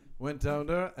 "Yeah." Went down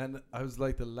there, and I was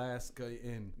like the last guy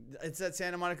in. It's that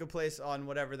Santa Monica place on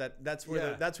whatever that's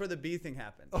where Yeah. that's where the bee thing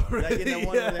happened. Oh, Like in the really?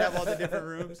 one where they have all the different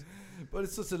rooms. But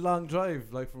it's such a long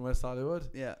drive, like from West Hollywood.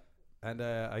 Yeah. And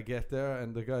I get there,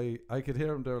 and the guy, I could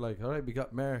hear him. They're like, "All right, we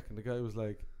got Mark," and the guy was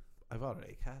like, "I've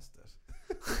already cast it."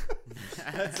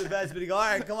 That's the best. But he go, all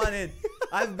right, come on in.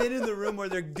 I've been in the room where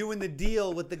they're doing the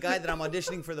deal with the guy that I'm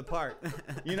auditioning for the part.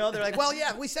 You know, they're like, well,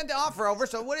 yeah, we sent the offer over,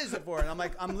 so what is it for? And I'm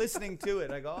like, I'm listening to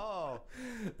it. I go, oh.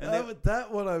 And they,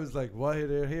 That one, I was like, "Why are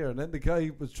they here?" And then the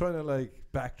guy was trying to like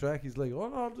backtrack. He's like, "Oh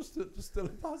no, just still a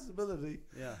possibility."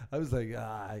 yeah, I was like,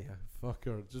 "Ah, yeah, fuck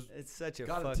her." Just it's such a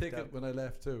got a fucked ticket up. when I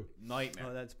left too. Nightmare.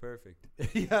 Oh, that's perfect.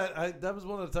 Yeah, that was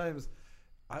one of the times.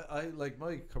 I like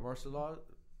my commercial law,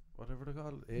 whatever they're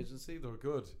called, agency. They're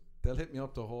good. They'll hit me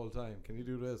up the whole time. Can you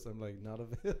do this? I'm like, not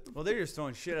available. Well, they're just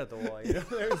throwing shit at the wall. You know,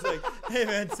 they're just like, hey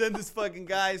man, send this fucking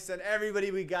guy, send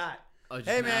everybody we got. I was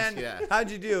just Hey gonna ask man, you that.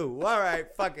 how'd you do? All right,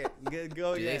 fuck it,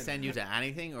 go Do again. they send you to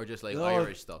anything or just like No.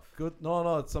 Irish stuff? Good.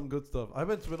 No, it's some good stuff. I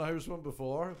went to an Irish one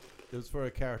before. It was for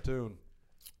a cartoon,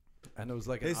 and it was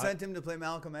like They sent him to play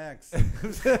Malcolm X an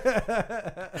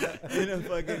in a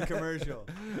fucking commercial.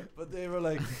 But they were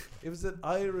like, it was an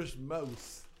Irish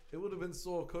mouse. It would have been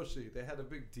so cushy. They had a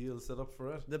big deal set up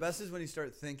for it. The best is when you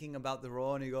start thinking about the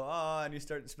role and you go, oh, and you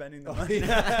start spending the Oh, money.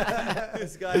 yeah.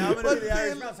 This guy, I'm gonna But be the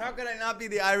Irish they- mouse. How could I not be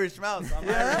the Irish mouse? I'm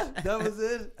Irish. Yeah, that was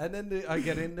it. And then I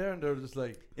get in there, and they're just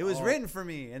like, It was "Oh." written for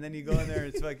me, and then you go in there,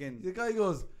 it's fucking. The guy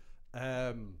goes,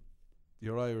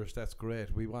 you're Irish. That's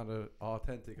great. We want an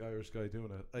authentic Irish guy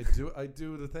doing it. I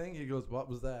do the thing. He goes, what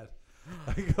was that?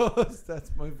 I goes,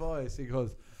 that's my voice. He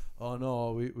goes, oh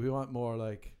no, we want more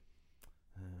like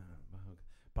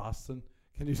Boston.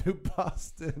 Can you do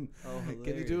Boston? Oh,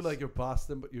 Can you do like your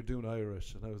Boston, but you're doing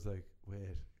Irish? And I was like,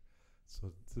 wait.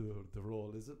 So the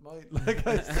role is it mine? Like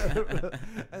I said,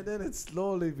 and then it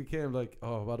slowly became like,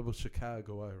 oh, what about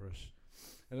Chicago Irish?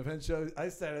 And eventually I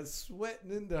started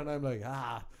sweating in there, and I'm like,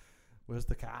 where's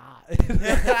the car?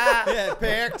 Yeah,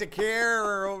 park the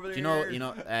car over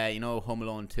there. You know Home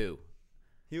Alone 2.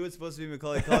 He was supposed to be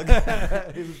Macaulay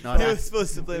Culkin. No, He was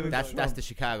supposed to play That's Macaulay. the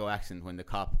Chicago accent when the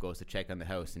cop goes to check on the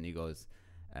house and he goes,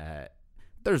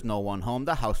 "There's no one home.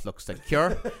 The house looks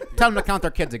secure. Tell them to count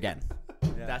their kids again."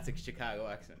 Yeah. That's a Chicago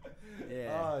accent.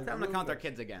 Yeah, Tell them to count their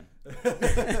kids again.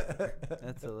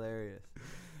 that's hilarious.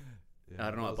 Yeah, I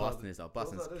don't know what those Boston is though.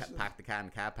 Boston's auditions- pack the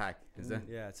can, car pack. Is it?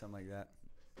 Yeah, it's something like that.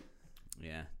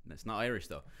 Yeah, it's not Irish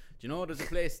though. Do you know there's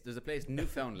a place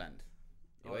Newfoundland.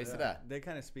 You guys see that? They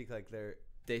kind of speak like they're.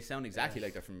 They sound exactly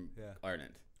like they're from Yeah.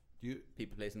 Ireland. You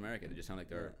People placed in America, they just sound like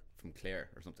they're from Clare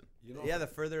or something. know, Yeah, the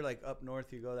further like up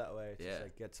north you go that way, it Yeah. just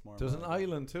like gets more. there's an American.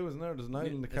 island too, isn't there? There's an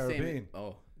island in the The same- Caribbean.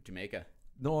 Oh, Jamaica.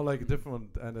 No, like a different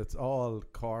one, and it's all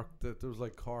Cork. There was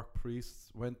like Cork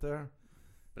priests went there.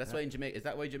 But that's why in Jamaica, is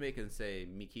that why Jamaicans say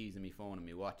me keys and me phone and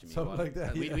me watch and me Something wallet?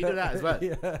 like that. We yeah. do that as well.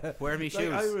 Yeah. Wear me Like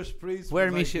shoes. Irish priests. Wear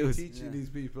would, me like, be shoes. Teaching Yeah. these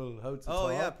people how to Oh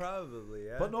talk. yeah, probably.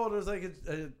 Yeah. But no, there's like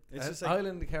an just like- island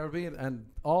in the Caribbean, and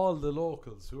all the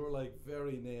locals who are like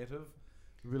very native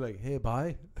would be like, "Hey,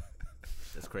 bye,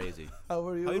 That's crazy. how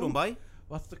are you? How you doing, boy?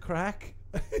 What's the crack?"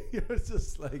 You're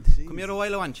just like, Come here a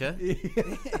while, won't you?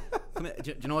 Come here.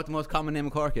 Do you know what the most common name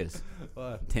in Cork is?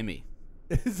 What? Timmy.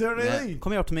 Is there really? Yeah.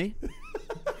 Come here to me.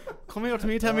 Come here to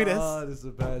me. Tell me this. Oh, this is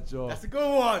a bad joke. That's a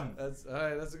good one. That's all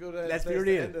right. That's a good. Let's be place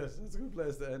real. to end it. That's a good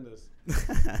place to end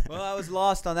it. Well, I was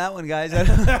lost on that one, guys.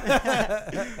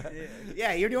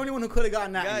 Yeah, you're the only one who could have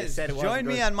gotten that. and you Guys, said it join wasn't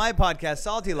me good. on my podcast,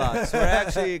 Salty Locks, where I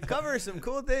actually cover some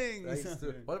cool things. Thanks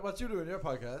to- what you do in your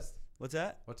podcast? What's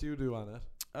that? What do you do on it?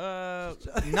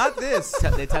 Not this.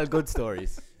 They tell good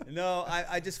stories. No,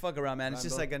 I just fuck around, man. It's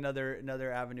just Random. like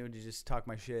another avenue to just talk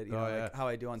my shit. You Oh, know, yeah. like how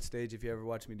I do on stage. If you ever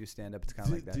watch me do stand up, it's kind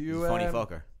of like that. Do you Funny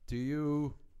fucker. Do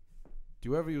you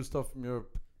ever use stuff from your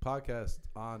podcast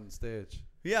on stage?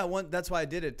 Yeah, that's why I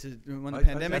did it to when the I-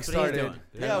 pandemic that's what he's started. doing.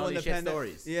 Yeah, Telling all when the these shit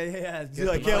pandemic. stories. Yeah. Dude, Get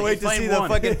I them can't out. wait to Find see the one.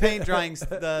 fucking paint drawings.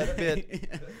 The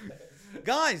bit.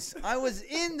 Guys, I was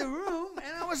in the room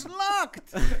and I was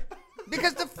locked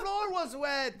because the floor was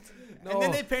wet. No, And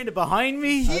then they painted behind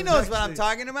me. He was knows what I'm actually-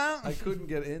 talking about. I couldn't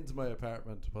get into my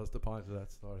apartment. Was the point of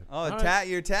that story? Oh, Alright.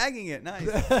 you're tagging it. Nice.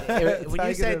 When you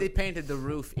Tagging said it. they painted the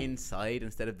roof inside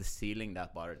instead of the ceiling,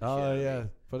 that bothered the shit Oh out of me. yeah,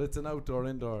 but it's an outdoor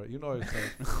indoor. You know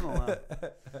yourself. Oh, wow.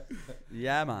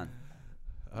 Yeah, man.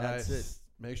 That's Alright, it.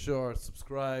 Make sure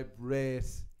subscribe, rate.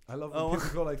 I love when Oh, people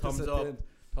go like this thumbs at up. the end.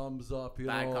 Thumbs up. You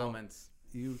Bad know, comments.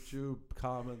 YouTube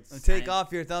comments. Take And-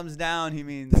 off your thumbs down, he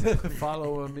means.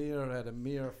 Follow Amir at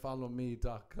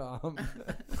amirfollowme.com.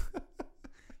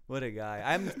 What a guy.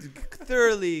 I'm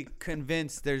thoroughly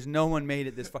convinced there's no one made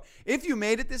it this far. If you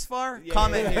made it this far,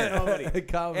 comment here.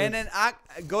 Comments. And then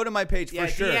go to my page Yeah,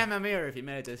 for sure. DM Amir if you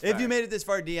made it this If far. you made it this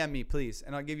far, DM me, please.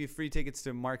 And I'll give you free tickets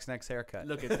to Mark's next haircut.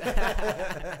 Look at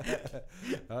that.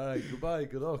 All right. Goodbye.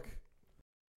 Good luck.